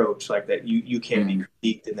beyond reproach, like that you can't be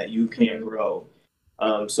critiqued and that you can't grow.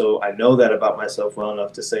 So I know that about myself well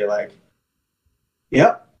enough to say like,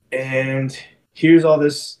 yep, and here's all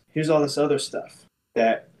this other stuff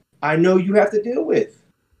that I know you have to deal with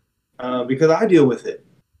because I deal with it,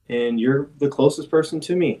 and you're the closest person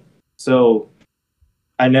to me. So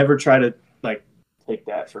I never try to like take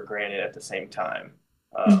that for granted at the same time.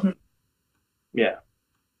 Yeah.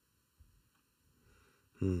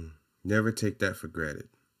 Never take that for granted.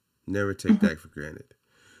 Never take that for granted.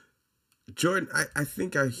 Jordan, I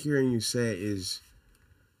think I'm hearing you say is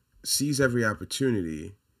seize every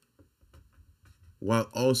opportunity while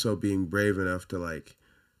also being brave enough to like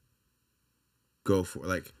go for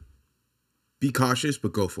like be cautious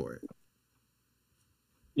but go for it.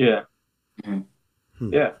 Yeah.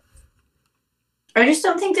 Yeah. I just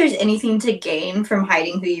don't think there's anything to gain from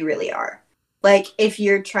hiding who you really are. Like, if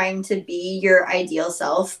you're trying to be your ideal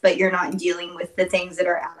self, but you're not dealing with the things that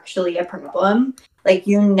are actually a problem, like,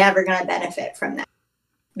 you're never going to benefit from that.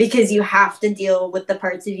 Because you have to deal with the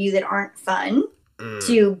parts of you that aren't fun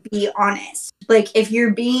to be honest. Like, if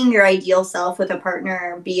you're being your ideal self with a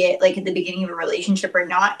partner, be it, like, at the beginning of a relationship or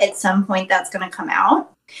not, at some point that's going to come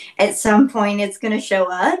out. At some point it's going to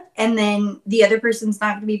show up, and then the other person's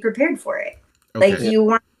not going to be prepared for it. Okay. Like, you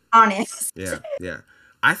weren't honest. Yeah.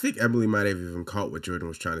 I think Emily might have even caught what Jordan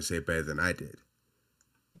was trying to say better than I did.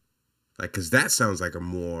 Like, because that sounds like a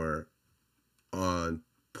more on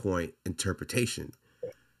point interpretation.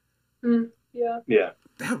 Yeah.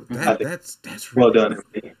 That's really well done.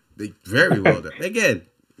 Very well done. Again,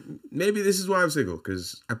 maybe this is why I'm single,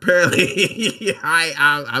 because apparently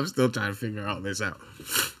I'm still trying to figure all this out.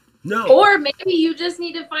 No. Or maybe you just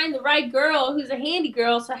need to find the right girl who's a handy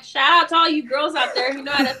girl. So shout out to all you girls out there who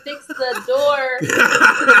know how to fix the door to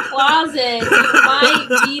the closet. You might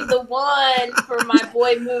be the one for my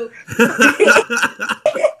boy Mook.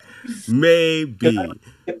 Maybe.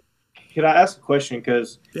 Could I ask a question?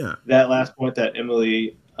 Because that last point that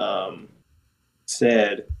Emily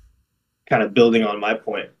said, kind of building on my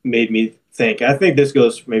point, made me think. I think this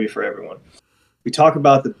goes maybe for everyone. We talk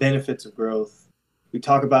about the benefits of growth. We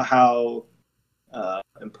talk about how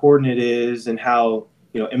important it is, and how,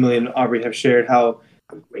 you know, Emily and Aubrey have shared how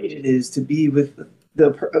great it is to be with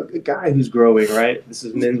a guy who's growing, right? This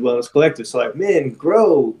is Men's Wellness Collective. So, like, men,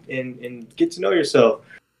 grow and get to know yourself.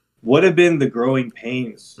 What have been the growing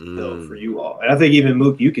pains, though, for you all? And I think even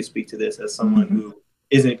Mook, you could speak to this as someone who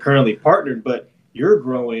isn't currently partnered, but you're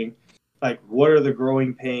growing. Like, what are the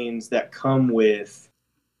growing pains that come with,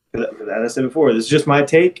 as I said before, this is just my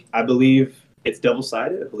take. I believe it's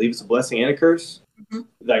double-sided. I believe it's a blessing and a curse.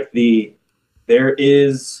 Like,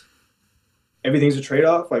 everything's a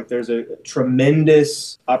trade-off. Like, there's a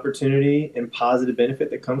tremendous opportunity and positive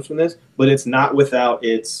benefit that comes from this, but it's not without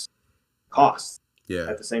its costs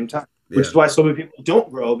at the same time, which is why so many people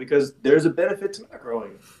don't grow, because there's a benefit to not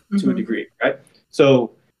growing to a degree, right?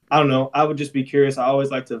 So, I don't know. I would just be curious. I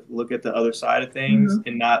always like to look at the other side of things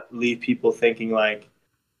and not leave people thinking like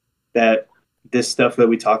that this stuff that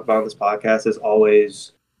we talk about on this podcast is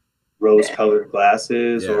always rose-colored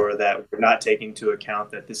glasses, Yeah. or that we're not taking into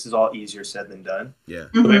account that this is all easier said than done. Yeah.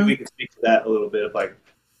 So maybe we can speak to that a little bit of like,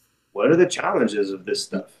 what are the challenges of this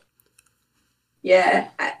stuff? Yeah.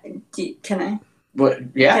 Can I? But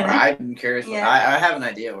yeah, Can I? I'm curious. Yeah. I have an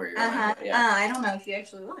idea where you're going. But yeah. I don't know if you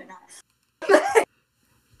actually will or not.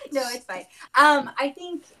 No, it's fine. I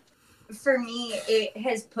think for me, it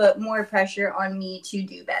has put more pressure on me to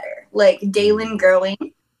do better. Like Dalen growing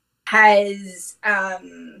has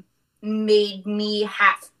made me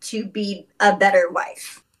have to be a better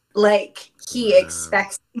wife. Like he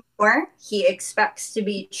expects more. He expects to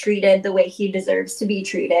be treated the way he deserves to be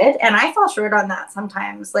treated. And I fall short on that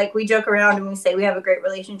sometimes. Like we joke around and we say we have a great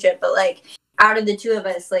relationship, but like out of the two of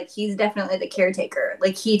us, like he's definitely the caretaker.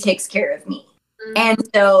 Like he takes care of me. And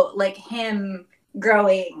so like him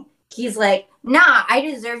growing, he's like, nah, I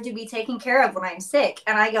deserve to be taken care of when I'm sick.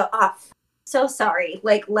 And I go, oh, so sorry.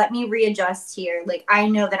 Like, let me readjust here. Like, I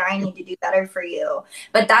know that I need to do better for you.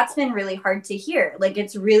 But that's been really hard to hear. Like,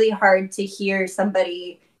 it's really hard to hear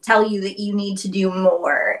somebody tell you that you need to do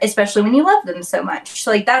more, especially when you love them so much.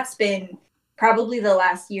 So, like, that's been probably the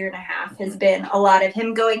last year and a half has been a lot of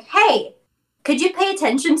him going, hey, could you pay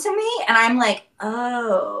attention to me? And I'm like,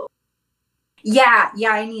 oh, yeah,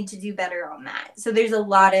 I need to do better on that. So there's a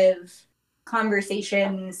lot of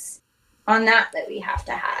conversations on that we have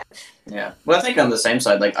to have. Yeah. Well, I think on the same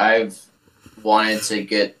side, like I've wanted to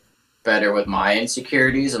get better with my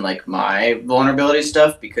insecurities and like my vulnerability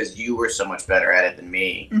stuff because you were so much better at it than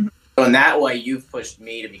me. Mm-hmm. So in that way, you've pushed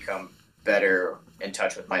me to become better in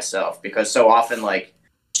touch with myself because so often like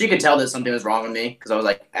she could tell that something was wrong with me because I was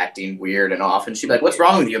like acting weird and off and she'd be like, what's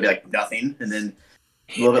wrong with you? I'd be like, nothing. And then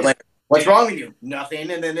a little bit later, what's wrong with you?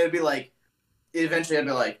 Nothing. And then it'd be like, eventually I'd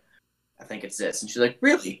be like, I think it's this. And she's like,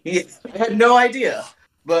 really? I had no idea.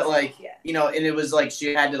 But like, you know, and it was like,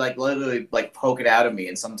 she had to like literally like poke it out of me.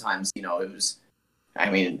 And sometimes, you know, it was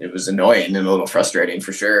annoying and a little frustrating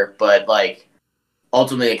for sure. But like,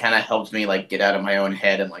 ultimately it kind of helped me like get out of my own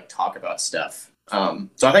head and like talk about stuff.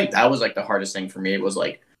 So I think that was like the hardest thing for me was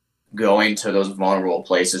like going to those vulnerable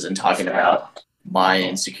places and talking about my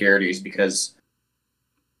insecurities because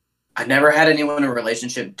I never had anyone in a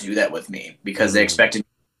relationship do that with me because they expected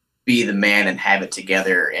be the man and have it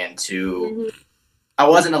together and to I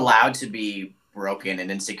wasn't allowed to be broken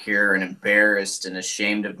and insecure and embarrassed and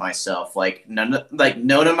ashamed of myself. Like none of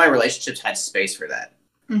my relationships had space for that.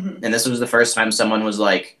 And this was the first time someone was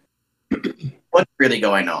like, what's really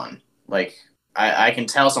going on? Like I can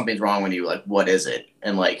tell something's wrong with you. Like, what is it?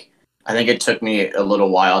 And like I think it took me a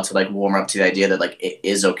little while to like warm up to the idea that like it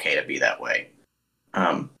is okay to be that way.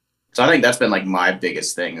 So I think that's been like my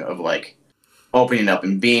biggest thing of like opening up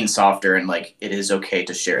and being softer and like it is okay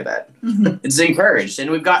to share that. It's encouraged and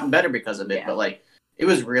we've gotten better because of it, but like it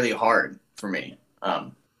was really hard for me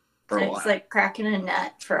for a while. It's like cracking a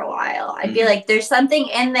nut for a while. I'd be like, there's something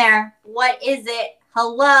in there. What is it?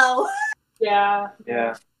 Hello. Yeah.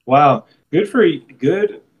 Wow,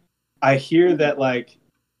 good. I hear that like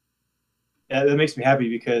that makes me happy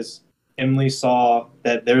because Emily saw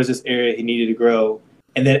that there was this area he needed to grow,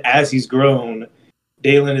 and then as he's grown,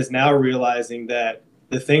 Dalen is now realizing that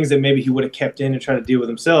the things that maybe he would have kept in and tried to deal with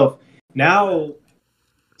himself now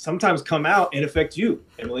sometimes come out and affect you,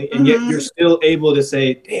 Emily. And yet you're still able to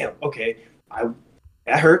say, damn, okay,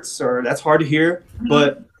 that hurts or that's hard to hear.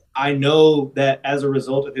 But I know that as a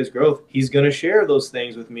result of his growth, he's going to share those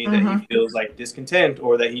things with me that he feels like discontent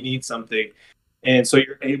or that he needs something. And so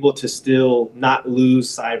you're able to still not lose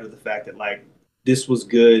sight of the fact that like, this was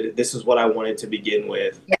good. This is what I wanted to begin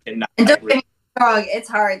with. And not don't get me wrong, it's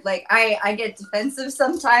hard. Like I get defensive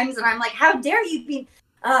sometimes and I'm like, how dare you be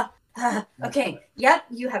okay. Yep,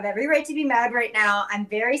 you have every right to be mad right now. I'm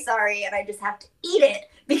very sorry and I just have to eat it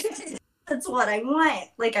because that's what I want.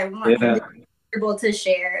 Like I want him to be able to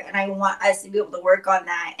share and I want us to be able to work on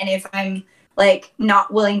that. And if I'm like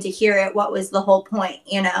not willing to hear it, what was the whole point,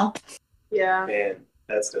 you know? Yeah. Man,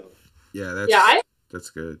 that's dope. Yeah, that's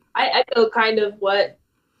good. I echo kind of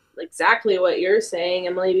exactly what you're saying,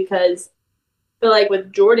 Emily, because I feel like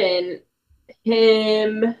with Jordan,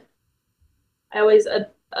 I always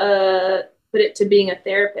put it to being a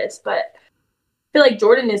therapist, but I feel like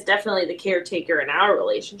Jordan is definitely the caretaker in our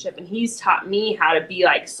relationship, and he's taught me how to be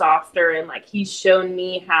like softer, and like he's shown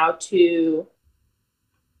me how to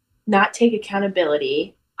not take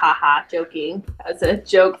accountability. Haha, joking. As a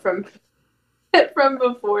joke from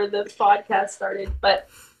before the podcast started, but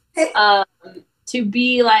to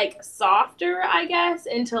be like softer, I guess,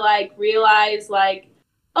 and to like realize like,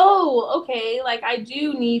 oh, okay, like I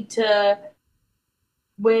do need to,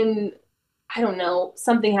 when I don't know,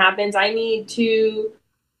 something happens, I need to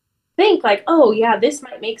think like, oh yeah, this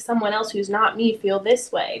might make someone else who's not me feel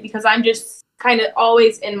this way, because I'm just kind of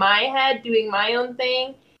always in my head doing my own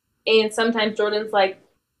thing. And sometimes Jordan's like,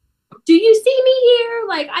 do you see me here?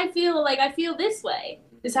 Like I feel this way.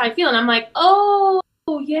 This is how I feel. And I'm like, oh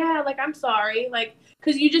yeah, like I'm sorry. Like,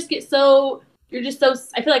 because you just get so, you're just so,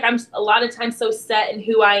 I feel like I'm a lot of times so set in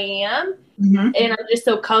who I am. And I'm just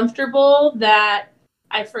so comfortable that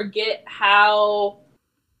I forget how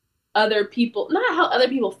other people, not how other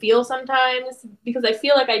people feel sometimes, because I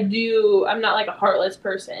feel like I'm not like a heartless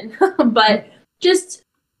person, but just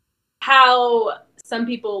how some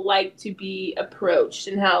people like to be approached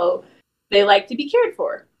and how they like to be cared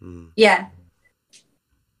for. Yeah.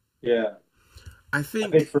 Yeah. I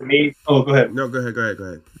think for me, oh, go ahead. No, go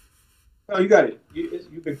ahead. No, you got it.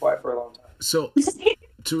 You've been quiet for a long time. So,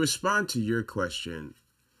 to respond to your question,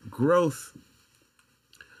 growth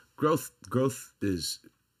is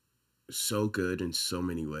so good in so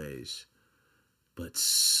many ways, but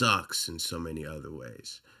sucks in so many other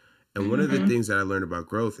ways. And one of the things that I learned about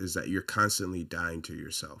growth is that you're constantly dying to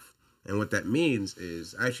yourself. And what that means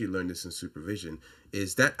is, I actually learned this in supervision,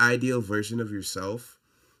 is that ideal version of yourself,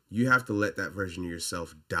 you have to let that version of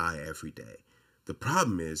yourself die every day. The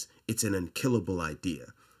problem is, it's an unkillable idea.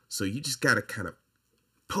 So you just got to kind of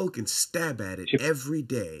poke and stab at it every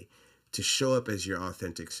day to show up as your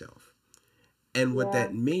authentic self. And what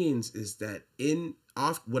that means is that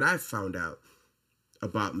what I found out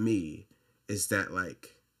about me is that,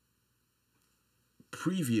 like,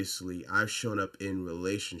 previously I've shown up in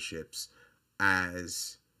relationships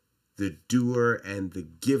as the doer and the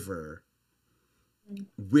giver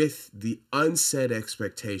with the unsaid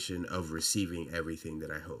expectation of receiving everything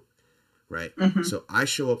that I hope, right? So I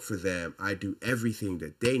show up for them. I do everything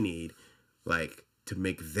that they need, like, to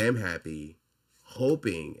make them happy,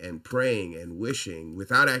 hoping and praying and wishing,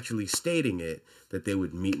 without actually stating it, that they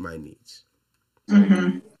would meet my needs.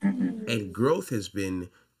 And growth has been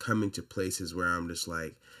coming to places where I'm just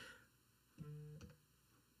like,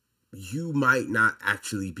 you might not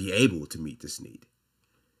actually be able to meet this need.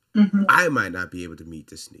 I might not be able to meet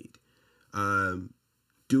this need.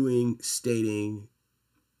 Stating,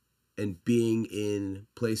 and being in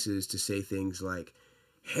places to say things like,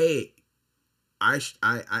 hey, I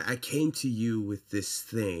came to you with this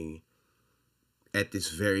thing at this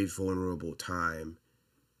very vulnerable time,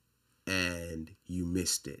 and you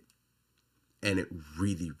missed it. And it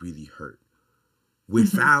really, really hurt.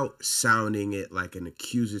 Without sounding it like an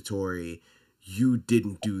accusatory, you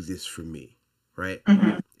didn't do this for me, right?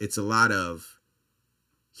 It's a lot of,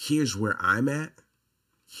 here's where I'm at.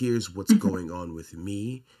 Here's what's going on with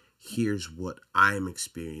me. Here's what I'm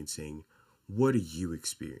experiencing. What are you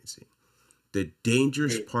experiencing? The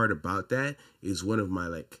dangerous part about that is one of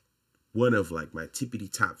my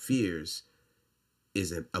tippity top fears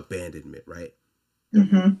is an abandonment, right?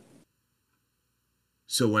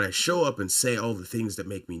 So when I show up and say all the things that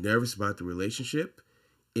make me nervous about the relationship,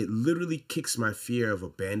 it literally kicks my fear of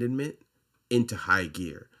abandonment into high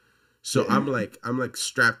gear. So I'm like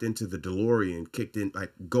strapped into the DeLorean, kicked in,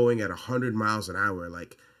 like going at 100 miles an hour,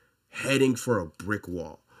 like heading for a brick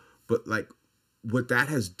wall. But like what that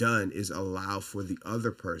has done is allow for the other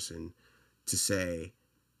person to say,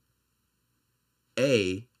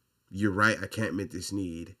 A, you're right, I can't meet this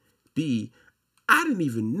need. B, I didn't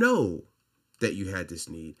even know that you had this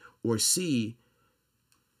need. Or C,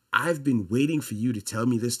 I've been waiting for you to tell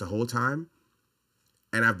me this the whole time,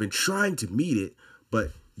 and I've been trying to meet it,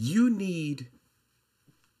 but you need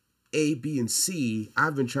A, B, and C.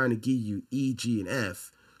 I've been trying to give you E, G, and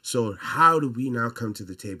F. So how do we now come to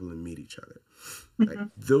the table and meet each other? Like,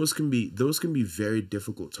 those can be very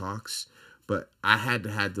difficult talks, but I had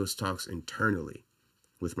to have those talks internally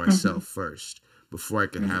with myself first before I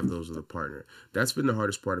could have those with a partner. That's been the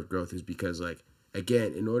hardest part of growth, is because, like,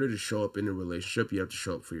 again, in order to show up in a relationship, you have to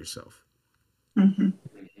show up for yourself.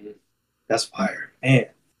 That's fire, man.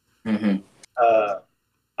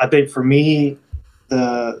 I think for me,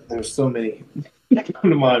 there's so many that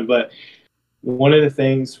come to mind, but one of the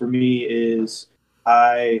things for me is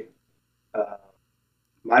my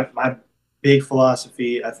big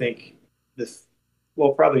philosophy, I think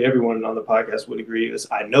probably everyone on the podcast would agree, is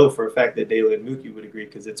I know for a fact that Dayla and Mookie would agree,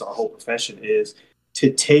 because it's our whole profession, is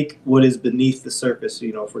to take what is beneath the surface.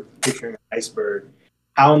 You know, if we're picturing an iceberg,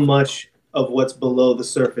 how much of what's below the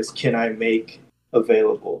surface can I make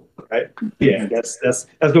available, right? Yeah, that's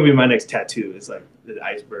gonna be my next tattoo, is like the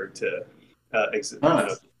iceberg to or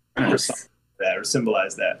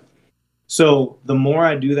symbolize that. So the more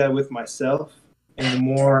I do that with myself, and the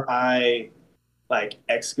more I like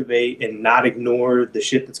excavate and not ignore the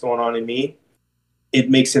shit that's going on in me, it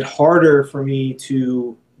makes it harder for me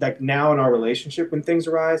to like now in our relationship, when things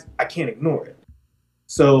arise, I can't ignore it.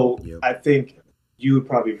 So I think you would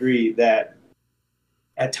probably agree that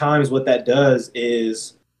at times what that does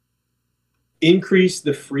is increase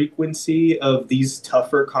the frequency of these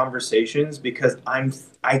tougher conversations, because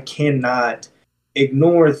I cannot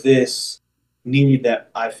ignore this need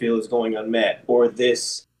that I feel is going unmet, or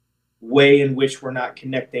this way in which we're not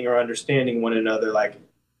connecting or understanding one another. Like,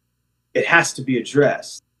 it has to be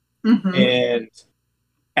addressed. And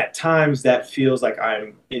at times that feels like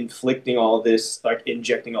I'm inflicting all this, like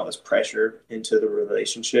injecting all this pressure into the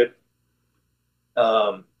relationship,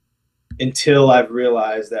 until I've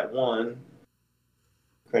realized that, one,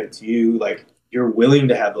 credit to you, like, you're willing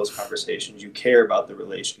to have those conversations, you care about the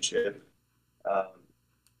relationship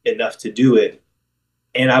enough to do it.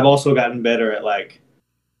 And I've also gotten better at, like,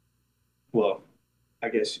 well, I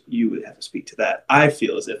guess you would have to speak to that. I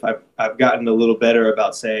feel as if I've gotten a little better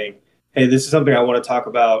about saying, hey, this is something I want to talk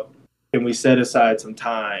about. Can we set aside some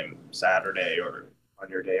time Saturday or on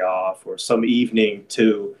your day off or some evening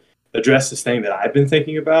to address this thing that I've been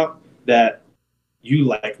thinking about that you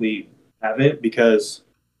likely haven't, because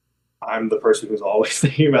I'm the person who's always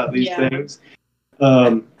thinking about these things.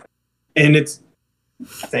 And it's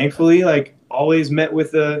thankfully, like, always met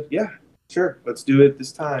with a, yeah, sure, let's do it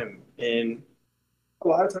this time. And a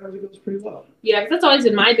lot of times it goes pretty well. Yeah, because that's always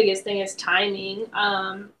been my biggest thing, is timing.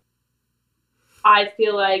 I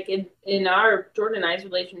feel like in our Jordan and I's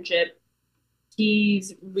relationship,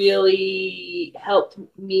 he's really helped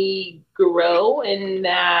me grow in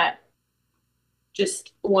that,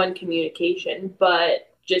 just one, communication,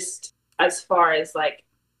 but just as far as like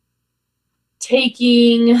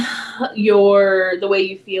taking the way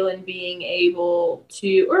you feel and being able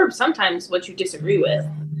to, or sometimes what you disagree with,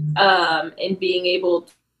 and being able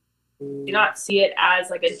to not see it as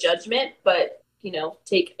like a judgment, but,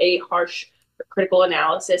 take a harsh or critical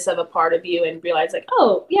analysis of a part of you and realize, like,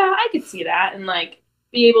 oh yeah, I could see that, and like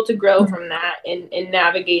be able to grow from that and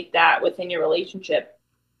navigate that within your relationship.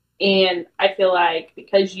 And I feel like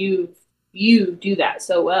because you do that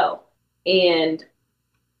so well, and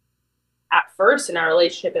at first in our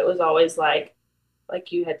relationship, it was always like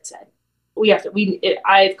you had said,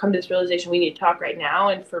 I've come to this realization, we need to talk right now.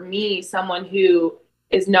 And for me, someone who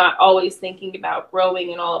is not always thinking about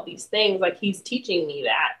growing and all of these things, like, he's teaching me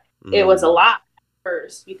that. It was a lot at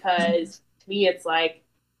first, because to me, it's like,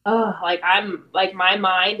 oh, like, I'm like, my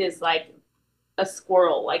mind is like a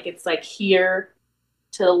squirrel. Like, it's like here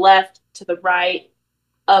to the left, to the right,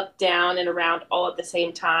 up, down, and around all at the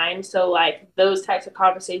same time. So like, those types of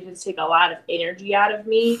conversations take a lot of energy out of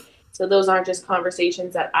me. So those aren't just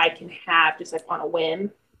conversations that I can have just like on a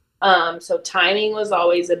whim. So timing was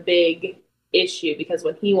always a big issue, because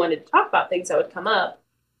when he wanted to talk about things that would come up,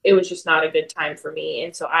 it was just not a good time for me.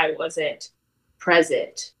 And so I wasn't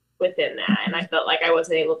present within that. And I felt like I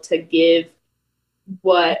wasn't able to give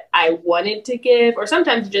what I wanted to give, or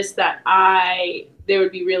sometimes just that there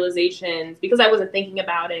would be realizations, because I wasn't thinking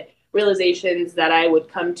about it, realizations that I would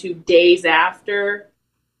come to days after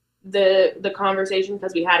the conversation,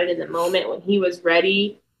 because we had it in the moment when he was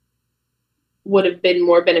ready, would have been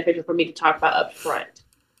more beneficial for me to talk about up front.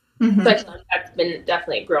 So I feel like that's been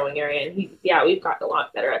definitely a growing area, and we've gotten a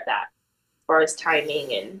lot better at that as far as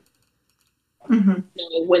timing and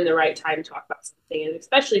knowing when the right time to talk about something, and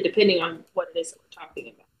especially depending on what it is that we're talking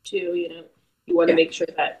about too. You want to make sure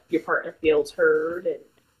that your partner feels heard and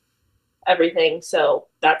everything. So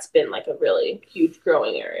that's been like a really huge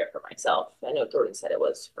growing area for myself. I know Jordan said it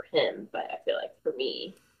was for him, but I feel like for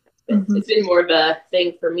me, it's been more of a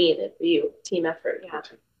thing for me than for you. Team effort,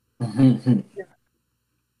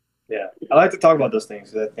 Yeah, I like to talk about those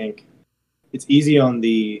things, because I think it's easy on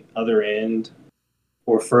the other end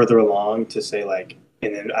or further along to say, like,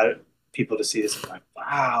 and then people to see this and like,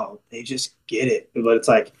 wow, they just get it. But it's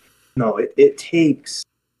like, no, it takes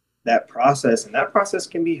that process, and that process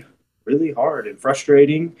can be really hard and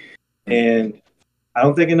frustrating. And I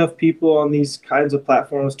don't think enough people on these kinds of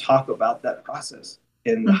platforms talk about that process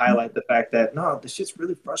and highlight the fact that, no, this shit's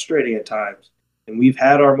really frustrating at times. And we've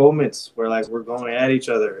had our moments where, like, we're going at each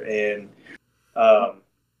other, and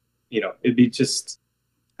it'd be just,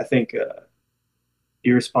 I think,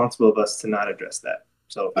 irresponsible of us to not address that.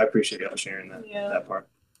 So I appreciate y'all sharing that part.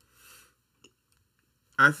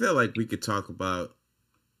 I feel like we could talk about,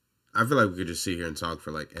 I feel like we could just sit here and talk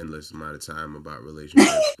for like endless amount of time about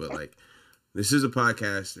relationships, but like, this is a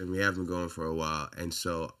podcast and we have been going for a while. And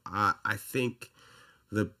so I think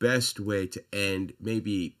the best way to end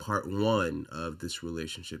maybe part one of this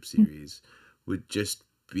relationship series would just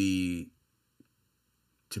be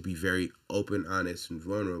to be very open, honest, and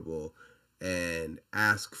vulnerable, and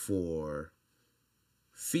ask for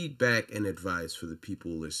feedback and advice for the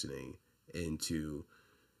people listening into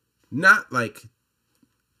not like,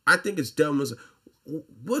 I think it's dumb as,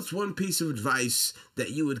 what's one piece of advice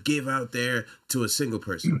that you would give out there to a single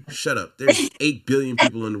person? Shut up. There's 8 billion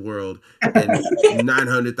people in the world, and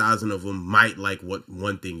 900,000 of them might like what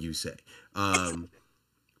one thing you say.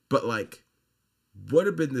 But like, what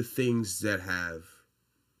have been the things that have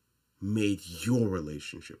made your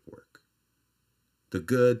relationship work? The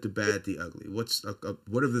good, the bad, the ugly.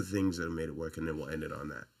 What are the things that have made it work? And then we'll end it on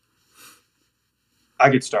that. I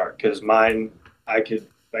could start because mine,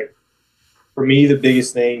 for me, the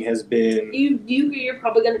biggest thing has been... You're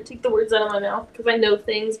probably going to take the words out of my mouth because I know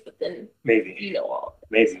things, but then maybe you know all.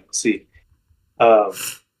 Maybe. We'll see.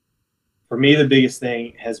 For me, the biggest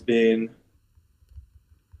thing has been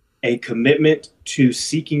a commitment to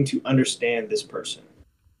seeking to understand this person.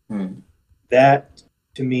 That,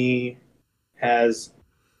 to me, has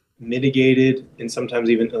mitigated and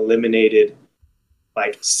sometimes even eliminated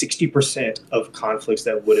like 60% of conflicts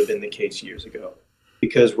that would have been the case years ago.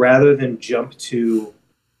 Because rather than jump to,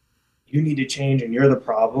 you need to change and you're the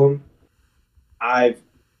problem, I've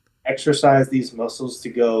exercised these muscles to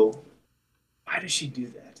go, why does she do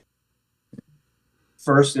that?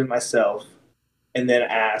 First in myself, and then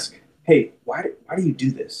ask, hey, why do you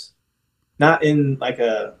do this? Not in like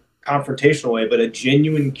a confrontational way, but a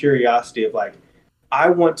genuine curiosity of like, I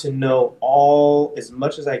want to know as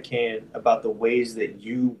much as I can about the ways that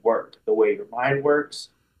you work, the way your mind works,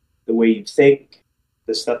 the way you think,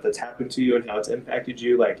 the stuff that's happened to you and how it's impacted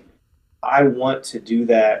you. Like, I want to do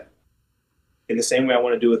that in the same way I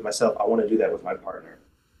want to do with myself. I want to do that with my partner.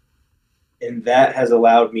 And that has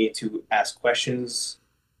allowed me to ask questions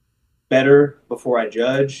better before I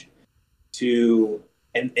judge, and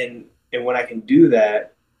when I can do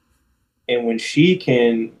that, and when she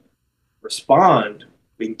can respond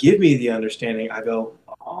and give me the understanding, I go,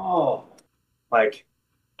 oh, like,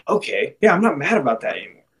 okay, yeah, I'm not mad about that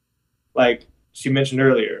anymore. Like she mentioned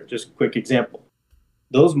earlier, just a quick example.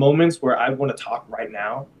 Those moments where I want to talk right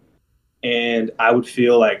now and I would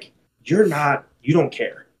feel like you don't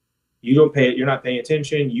care. You're not paying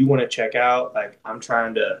attention. You want to check out. Like, I'm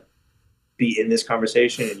trying to be in this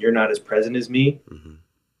conversation and you're not as present as me. Mm-hmm.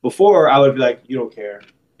 Before I would be like, you don't care.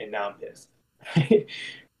 And now I'm pissed.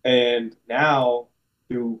 And now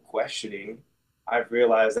through questioning, I've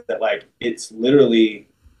realized that like, it's literally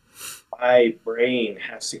my brain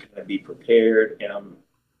has to kind of be prepared and I'm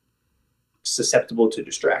susceptible to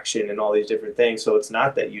distraction and all these different things. So it's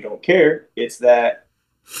not that you don't care. It's that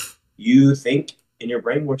you think and your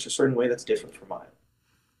brain works a certain way that's different from mine.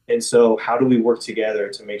 And so how do we work together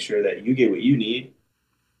to make sure that you get what you need,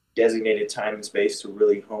 designated time and space to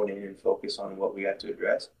really hone in and focus on what we got to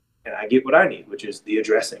address, and I get what I need, which is the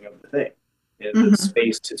addressing of the thing and the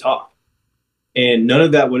space to talk. And none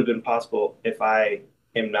of that would have been possible if I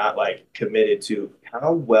am not like committed to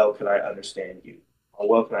how well can I understand you? How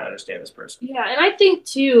well can I understand this person? Yeah, and I think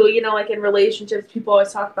too, like in relationships, people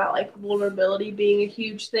always talk about like vulnerability being a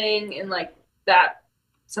huge thing and like that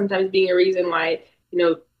sometimes being a reason why,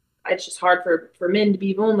 it's just hard for men to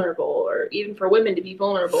be vulnerable or even for women to be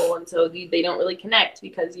vulnerable. And so they don't really connect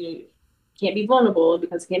because you can't be vulnerable.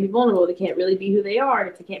 Because they can't be vulnerable, they can't really be who they are. And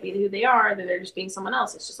if they can't be who they are, then they're just being someone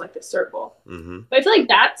else. It's just like this circle. Mm-hmm. But I feel like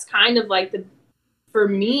that's kind of like for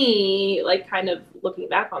me, like kind of looking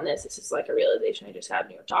back on this, it's just like a realization I just had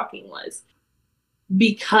when you were talking was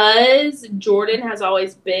because Jordan has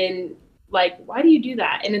always been like, why do you do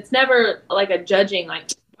that? And it's never like a judging,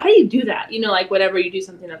 like, why do you do that? Like whenever you do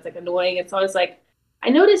something that's like annoying, it's always like, I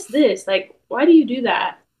noticed this, like, why do you do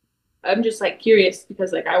that? I'm just like curious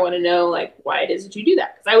because like I want to know like why it is that you do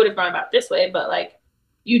that, because I would have gone about it this way, but like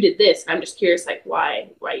you did this and I'm just curious like why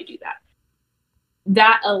you do that.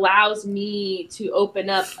 That allows me to open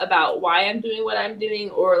up about why I'm doing what I'm doing,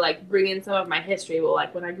 or like bring in some of my history. Well,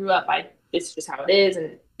 like when I grew up, this is just how it is,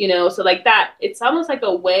 and so like that, it's almost like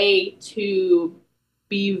a way to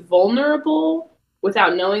be vulnerable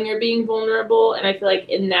without knowing you're being vulnerable. And I feel like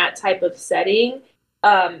in that type of setting,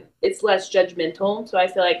 it's less judgmental. So I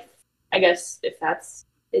feel like, I guess if that's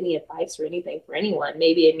any advice or anything for anyone,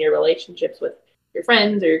 maybe in your relationships with your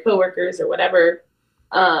friends or your coworkers or whatever,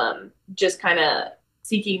 just kind of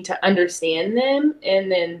seeking to understand them,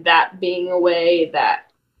 and then that being a way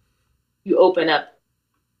that you open up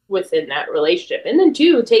within that relationship. And then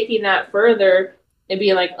too, taking that further and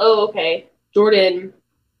being like, oh, okay, Jordan,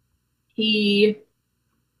 he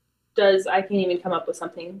does, I can't even come up with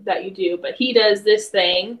something that you do, but he does this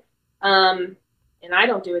thing, and I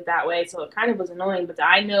don't do it that way, so it kind of was annoying, but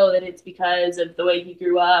I know that it's because of the way he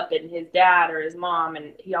grew up and his dad or his mom,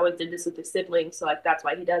 and he always did this with his siblings, so like that's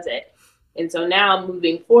why he does it. And so now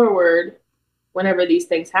moving forward, whenever these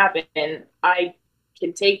things happen, I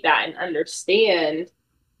can take that and understand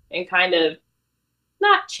and kind of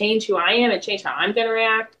not change who I am and change how I'm going to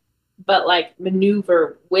react, but like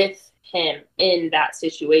maneuver with him in that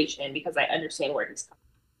situation because I understand where he's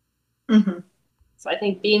coming. Mm-hmm. So I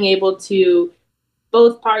think being able to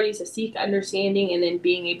both parties to seek understanding and then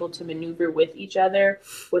being able to maneuver with each other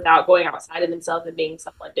without going outside of themselves and being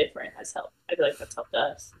somewhat different has helped. I feel like that's helped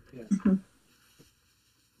us. Yeah.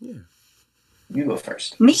 Mm-hmm. You go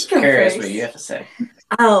first. Me Just go curious first. what you have to say.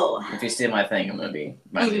 Oh, If you steal my thing, I'm gonna be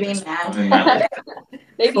I'm gonna be I'm gonna be mad.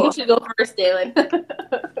 Maybe Cool. you should go first, Dalen.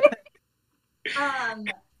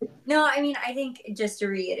 No, I mean, I think just to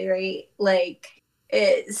reiterate, like,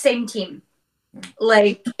 same team.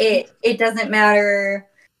 Like, it doesn't matter.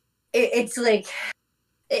 It's like,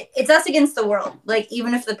 it's us against the world. Like,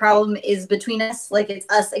 even if the problem is between us, like, it's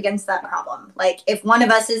us against that problem. Like, if one of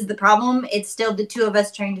us is the problem, it's still the two of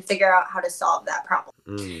us trying to figure out how to solve that problem.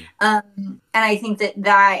 And I think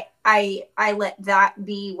that I let that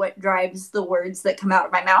be what drives the words that come out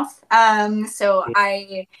of my mouth. So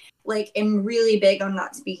I like am really big on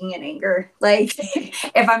not speaking in anger. Like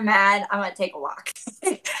if I'm mad, I'm gonna take a walk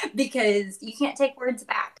because you can't take words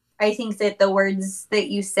back. I think that the words that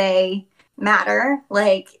you say matter.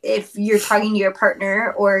 Like if you're talking to your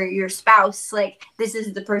partner or your spouse, like this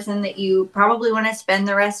is the person that you probably want to spend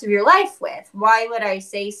the rest of your life with. Why would I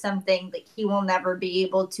say something that he will never be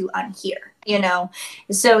able to unhear, you know?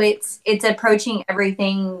 So it's approaching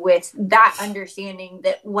everything with that understanding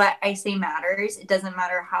that what I say matters. It doesn't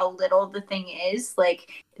matter how little the thing is,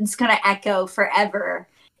 like it's going to echo forever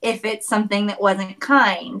if it's something that wasn't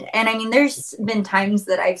kind. And I mean, there's been times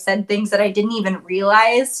that I've said things that I didn't even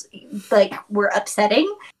realize like were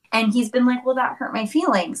upsetting. And he's been like, well, that hurt my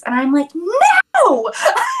feelings. And I'm like, no!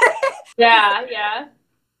 Yeah.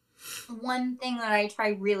 One thing that I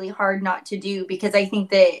try really hard not to do, because I think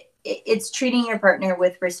that it's treating your partner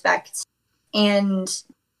with respect and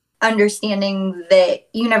understanding that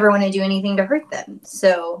you never want to do anything to hurt them.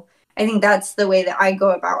 So I think that's the way that I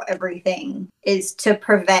go about everything, is to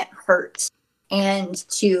prevent hurt and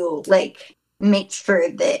to like make sure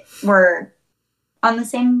that we're on the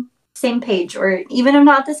same page, or even if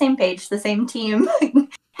not the same page, the same team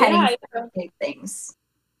heading for big things.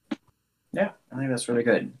 Yeah, I think that's really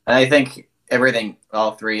good. And I think everything,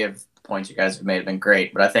 all three of the points you guys have made have been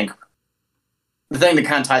great, but I think the thing that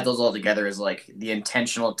kind of ties those all together is like the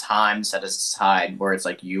intentional time set aside where it's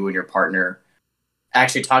like you and your partner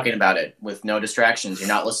actually talking about it with no distractions. You're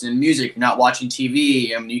not listening to music. You're not watching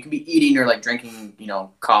TV. I mean, you can be eating or like drinking,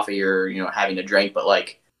 coffee or, having a drink. But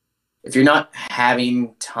like, if you're not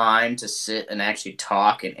having time to sit and actually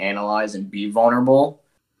talk and analyze and be vulnerable,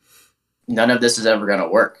 none of this is ever going to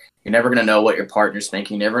work. You're never going to know what your partner's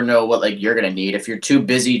thinking. You never know what like you're going to need. If you're too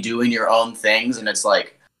busy doing your own things and it's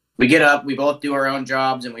like, we get up, we both do our own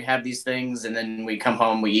jobs and we have these things and then we come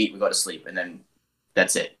home, we eat, we go to sleep, and then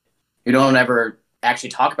that's it. You don't ever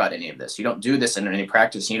actually talk about any of this. You don't do this in any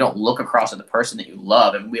practice. And you don't look across at the person that you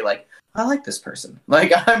love and be like, I like this person.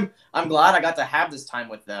 Like I'm glad I got to have this time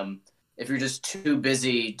with them. If you're just too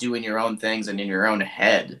busy doing your own things and in your own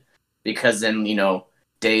head, because then,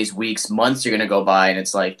 days, weeks, months are going to go by and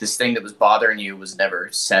it's like this thing that was bothering you was never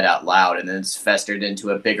said out loud, and then it's festered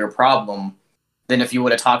into a bigger problem than if you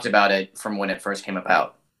would have talked about it from when it first came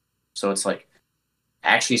about. So it's like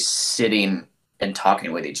actually sitting and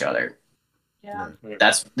talking with each other. Yeah.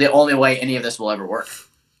 That's the only way any of this will ever work.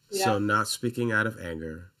 Yeah. So not speaking out of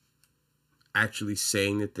anger, actually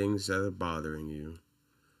saying the things that are bothering you,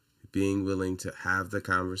 being willing to have the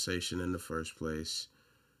conversation in the first place,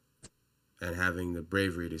 and having the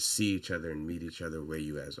bravery to see each other and meet each other where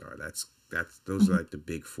you guys are. Those are like the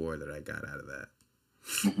big four that I got out of that.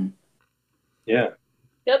 Mm-hmm. Yeah.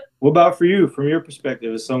 Yep. What about for you, from your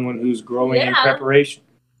perspective, as someone who's growing in preparation?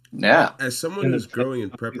 Yeah. As someone who's growing in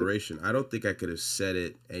preparation, I don't think I could have said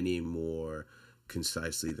it any more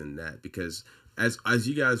concisely than that, because as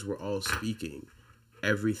you guys were all speaking,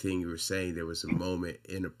 everything you were saying, there was a moment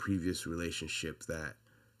in a previous relationship that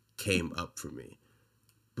came up for me.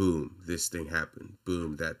 Boom, this thing happened.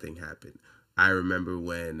 Boom, that thing happened. I remember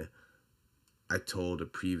when I told a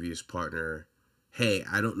previous partner, hey,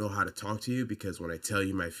 I don't know how to talk to you because when I tell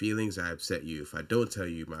you my feelings, I upset you. If I don't tell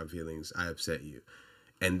you my feelings, I upset you.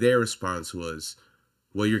 And their response was,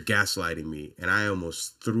 well, you're gaslighting me. And I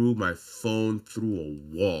almost threw my phone through a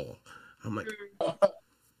wall. I'm like,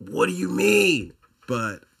 what do you mean?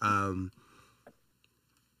 But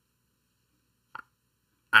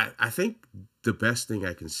I think the best thing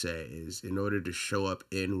I can say is, in order to show up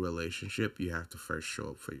in relationship, you have to first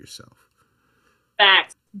show up for yourself.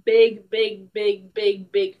 Facts. Big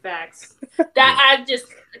facts. That I just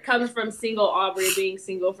comes from single Aubrey being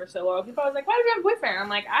single for so long. People are like, why do you have a boyfriend? I'm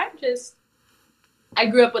like, I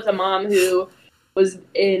grew up with a mom who was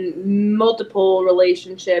in multiple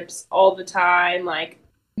relationships all the time, like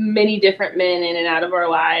many different men in and out of our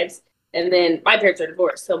lives. And then my parents are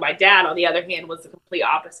divorced. So my dad, on the other hand, was the complete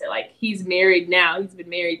opposite. Like, he's married now. He's been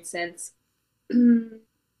married since, I don't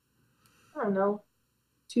know,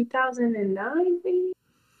 2009 maybe.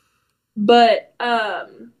 But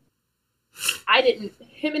him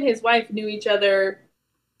and his wife knew each other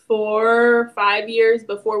for 5 years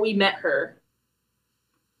before we met her,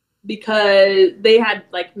 because they had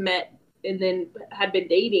like met and then had been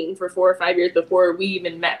dating for 4 or 5 years before we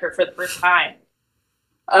even met her for the first time.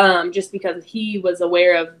 Just because he was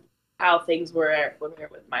aware of how things were when we were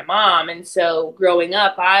with my mom. And so growing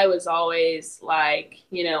up, I was always like,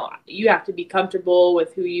 you know, you have to be comfortable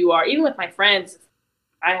with who you are. Even with my friends,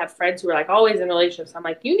 I have friends who are like always in relationships. I'm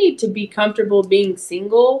like, you need to be comfortable being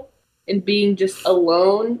single and being just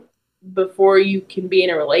alone before you can be in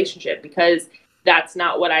a relationship, because that's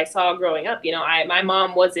not what I saw growing up. You know, my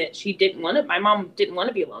mom didn't want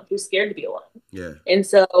to be alone. She was scared to be alone. Yeah. And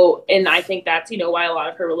I think that's, you know, why a lot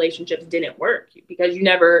of her relationships didn't work, because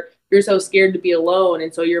you're so scared to be alone.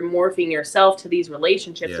 And so you're morphing yourself to these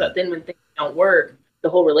relationships. Yeah. But then when things don't work, the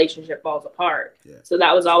whole relationship falls apart. Yeah. So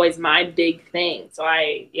that was always my big thing. So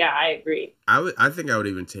I agree. I think I would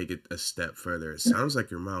even take it a step further. It sounds like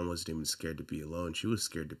your mom wasn't even scared to be alone. She was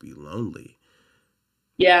scared to be lonely.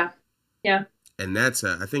 Yeah. Yeah. And I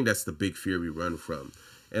think that's the big fear we run from.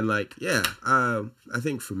 And like, yeah, I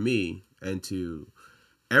think for me and to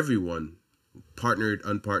everyone, partnered,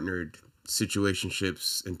 unpartnered,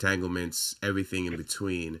 situationships, entanglements, everything in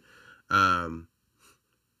between, a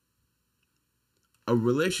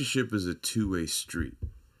relationship is a two-way street.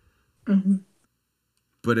 Mm-hmm.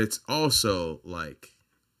 But it's also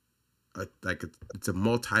it's a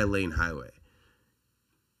multi-lane highway.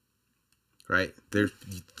 Right? The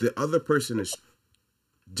other person is,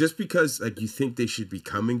 just because like you think they should be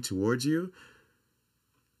coming towards you,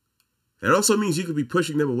 it also means you could be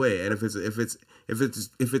pushing them away. And if it's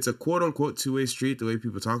a quote unquote two-way street, the way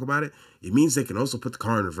people talk about it, it means they can also put the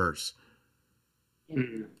car in reverse.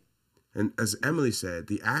 Mm-hmm. And as Emily said,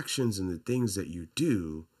 the actions and the things that you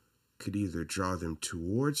do could either draw them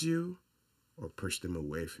towards you or push them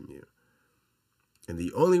away from you. And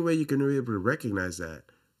the only way you can be able to recognize that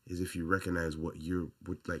is if you recognize what you're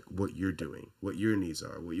doing, what your needs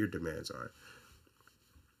are, what your demands are.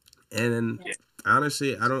 And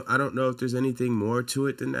honestly, I don't know if there's anything more to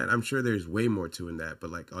it than that. I'm sure there's way more to it than that. But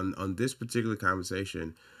like on this particular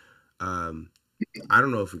conversation, I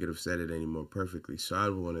don't know if we could have said it any more perfectly. So I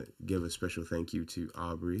want to give a special thank you to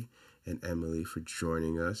Aubrey and Emily for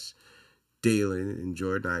joining us. Dalen and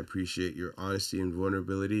Jordan, I appreciate your honesty and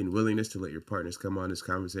vulnerability and willingness to let your partners come on this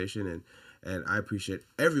conversation. And I appreciate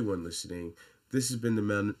everyone listening. This has been the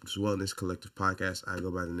Men's Wellness Collective podcast. I go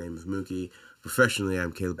by the name of Mookie. Professionally,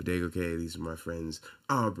 I'm Caleb Padegoke. These are my friends,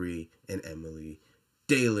 Aubrey and Emily,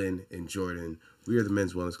 Dalen and Jordan. We are the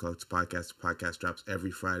Men's Wellness Collective podcast. The podcast drops every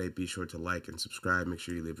Friday. Be sure to like and subscribe. Make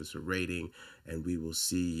sure you leave us a rating, and we will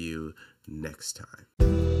see you next time.